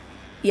Victoria?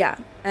 Yeah,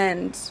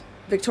 and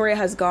Victoria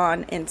has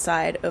gone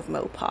inside of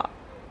Mopop,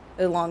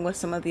 along with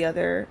some of the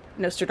other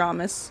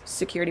Nostradamus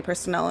security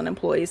personnel and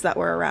employees that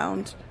were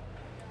around.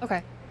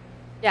 Okay.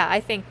 Yeah, I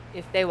think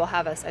if they will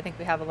have us, I think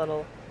we have a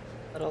little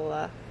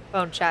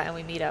phone chat and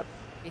we meet up.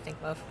 What do you think,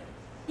 Mauve?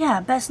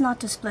 Yeah, best not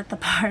to split the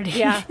party.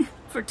 Yeah.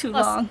 For too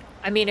Plus, long.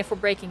 I mean, if we're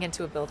breaking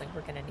into a building, we're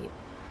going to need...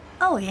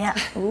 Oh, yeah.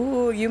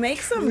 Ooh, you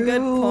make some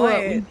good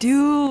points. We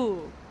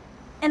do.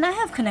 And I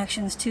have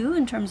connections, too,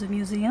 in terms of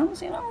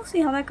museums. We'll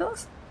see how that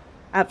goes.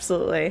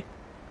 Absolutely.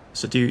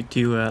 So do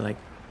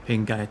you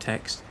ping Guy a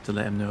text to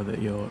let him know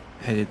that you're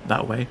headed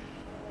that way?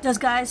 Does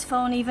Guy's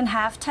phone even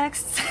have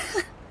texts?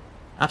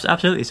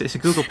 Absolutely. It's a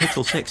Google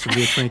Pixel 6 from the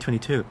year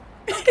 2022.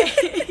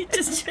 Okay,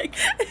 just check.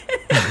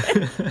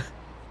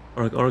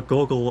 or a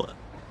Google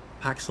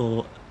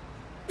Pixel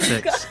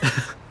 6.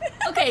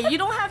 Okay, you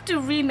don't have to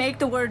remake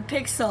the word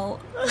pixel.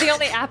 The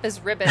only app is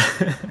Ribbon.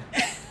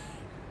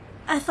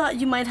 I thought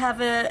you might have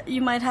a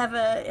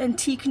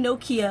antique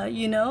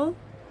Nokia,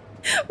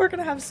 We're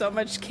gonna have so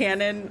much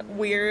canon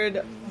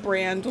weird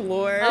brand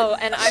lore. Oh,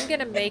 and I'm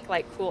gonna make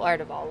cool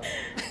art of all of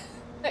it.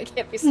 I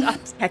can't be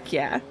stopped. Heck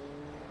yeah.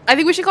 I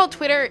think we should call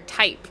Twitter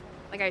Type.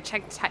 Like I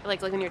checked,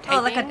 like when you're typing.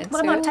 Oh, like an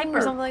What about insert typer?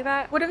 or something like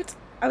that. What if it's,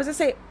 I was gonna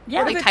say,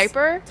 Yeah, what if like it's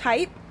typer?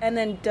 Type and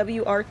then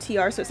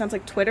WRTR, so it sounds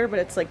like Twitter, but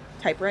it's like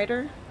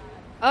typewriter,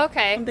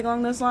 Okay. something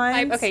along those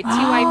lines. Okay,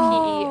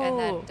 TYPE and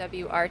then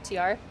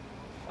WRTR.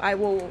 I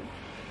will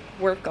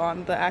work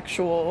on the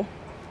actual.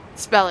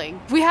 Spelling.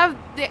 We have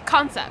the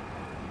concept.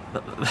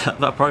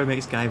 That probably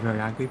makes Guy very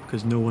angry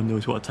because no one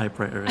knows what a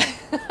typewriter is.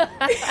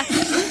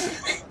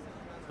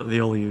 But they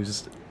all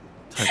use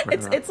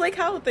typewriter. It's like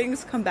how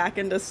things come back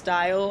into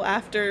style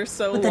after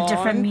so With a long.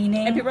 different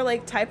meaning. And people are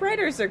like,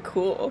 typewriters are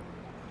cool.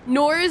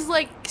 Nor's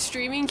like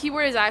streaming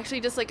keyboard is actually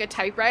just like a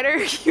typewriter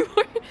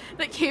keyboard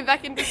that came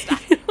back into style.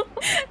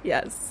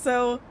 Yes.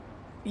 So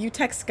you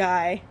text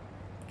Guy,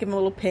 give him a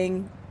little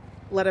ping,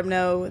 let him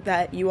know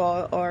that you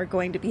all are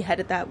going to be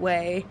headed that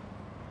way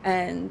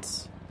and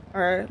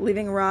are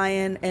leaving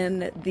Ryan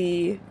in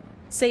the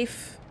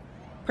safe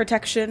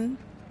protection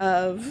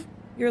of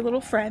your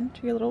little friend,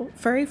 your little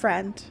furry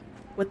friend,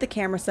 with the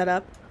camera set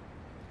up.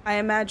 I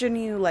imagine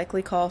you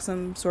likely call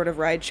some sort of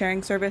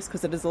ride-sharing service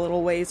because it is a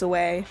little ways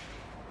away.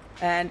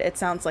 And it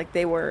sounds like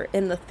they were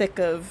in the thick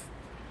of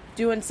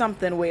doing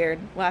something weird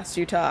last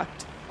you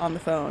talked on the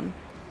phone.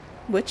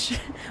 Which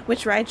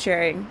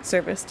ride-sharing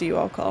service do you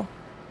all call?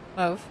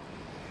 Mauve.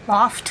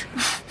 Loft.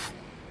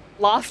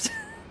 Loft.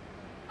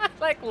 I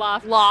like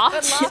Loft. Loft?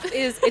 But Loft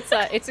is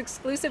it's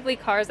exclusively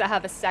cars that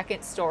have a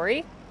second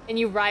story, and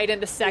you ride in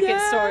the second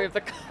story of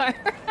the car.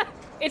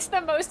 It's the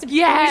most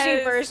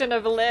bougie version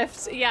of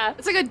Lyft. Yeah.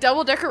 It's like a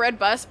double-decker red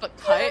bus, but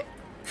cut.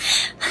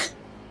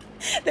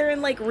 They're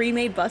in like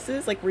remade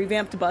buses, like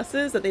revamped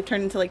buses that they've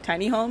turned into like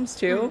tiny homes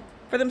too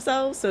for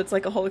themselves. So it's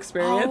like a whole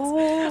experience.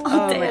 Oh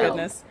my damn.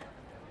 goodness.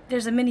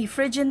 There's a mini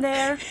fridge in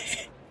there.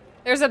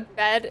 There's a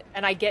bed,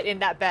 and I get in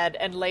that bed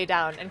and lay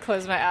down and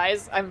close my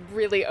eyes. I'm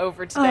really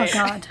over today. Oh,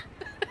 God.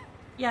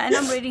 Yeah, and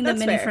I'm rating the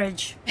That's mini fair.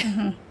 fridge.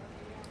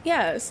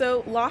 Yeah,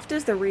 so Loft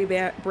is the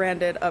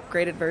rebranded,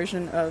 upgraded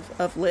version of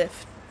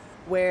Lyft,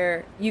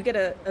 where you get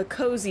a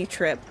cozy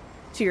trip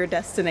to your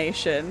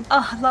destination.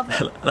 Oh, I love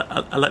it.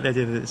 I like the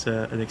idea that it's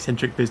an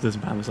eccentric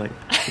businessman who's like,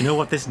 you know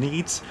what this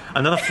needs?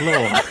 Another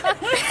floor.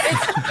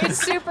 It's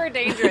super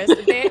dangerous.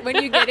 When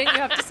you get in, you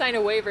have to sign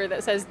a waiver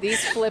that says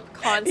these flip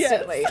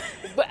constantly.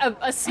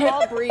 A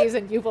small breeze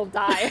and you will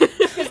die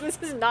because this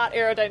is not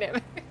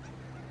aerodynamic.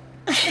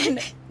 And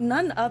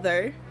none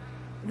other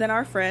than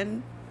our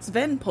friend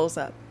Sven pulls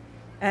up.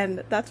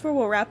 And that's where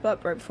we'll wrap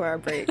up right before our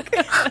break.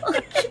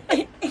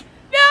 I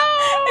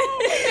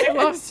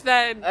love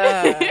Sven.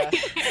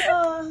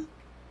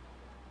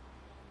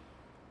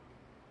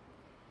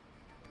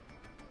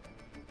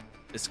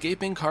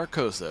 Escaping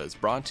Carcosa is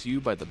brought to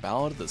you by the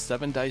Ballad of the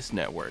Seven Dice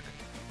Network.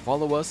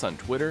 Follow us on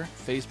Twitter,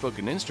 Facebook,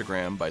 and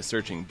Instagram by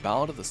searching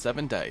Ballad of the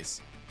Seven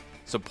Dice.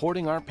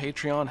 Supporting our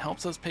Patreon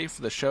helps us pay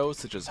for the show,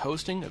 such as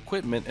hosting,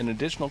 equipment, and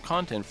additional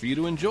content for you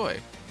to enjoy.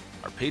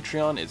 Our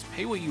Patreon is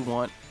pay what you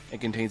want and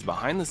contains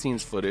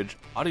behind-the-scenes footage,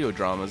 audio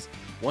dramas,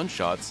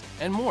 one-shots,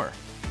 and more.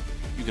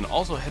 You can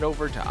also head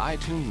over to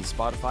iTunes and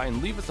Spotify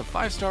and leave us a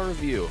 5-star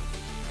review.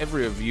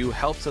 Every review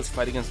helps us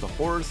fight against the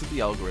horrors of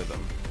the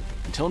algorithm.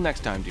 Until next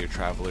time, dear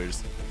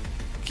travelers,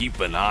 Keep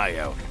an eye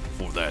out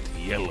for that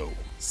yellow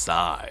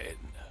side.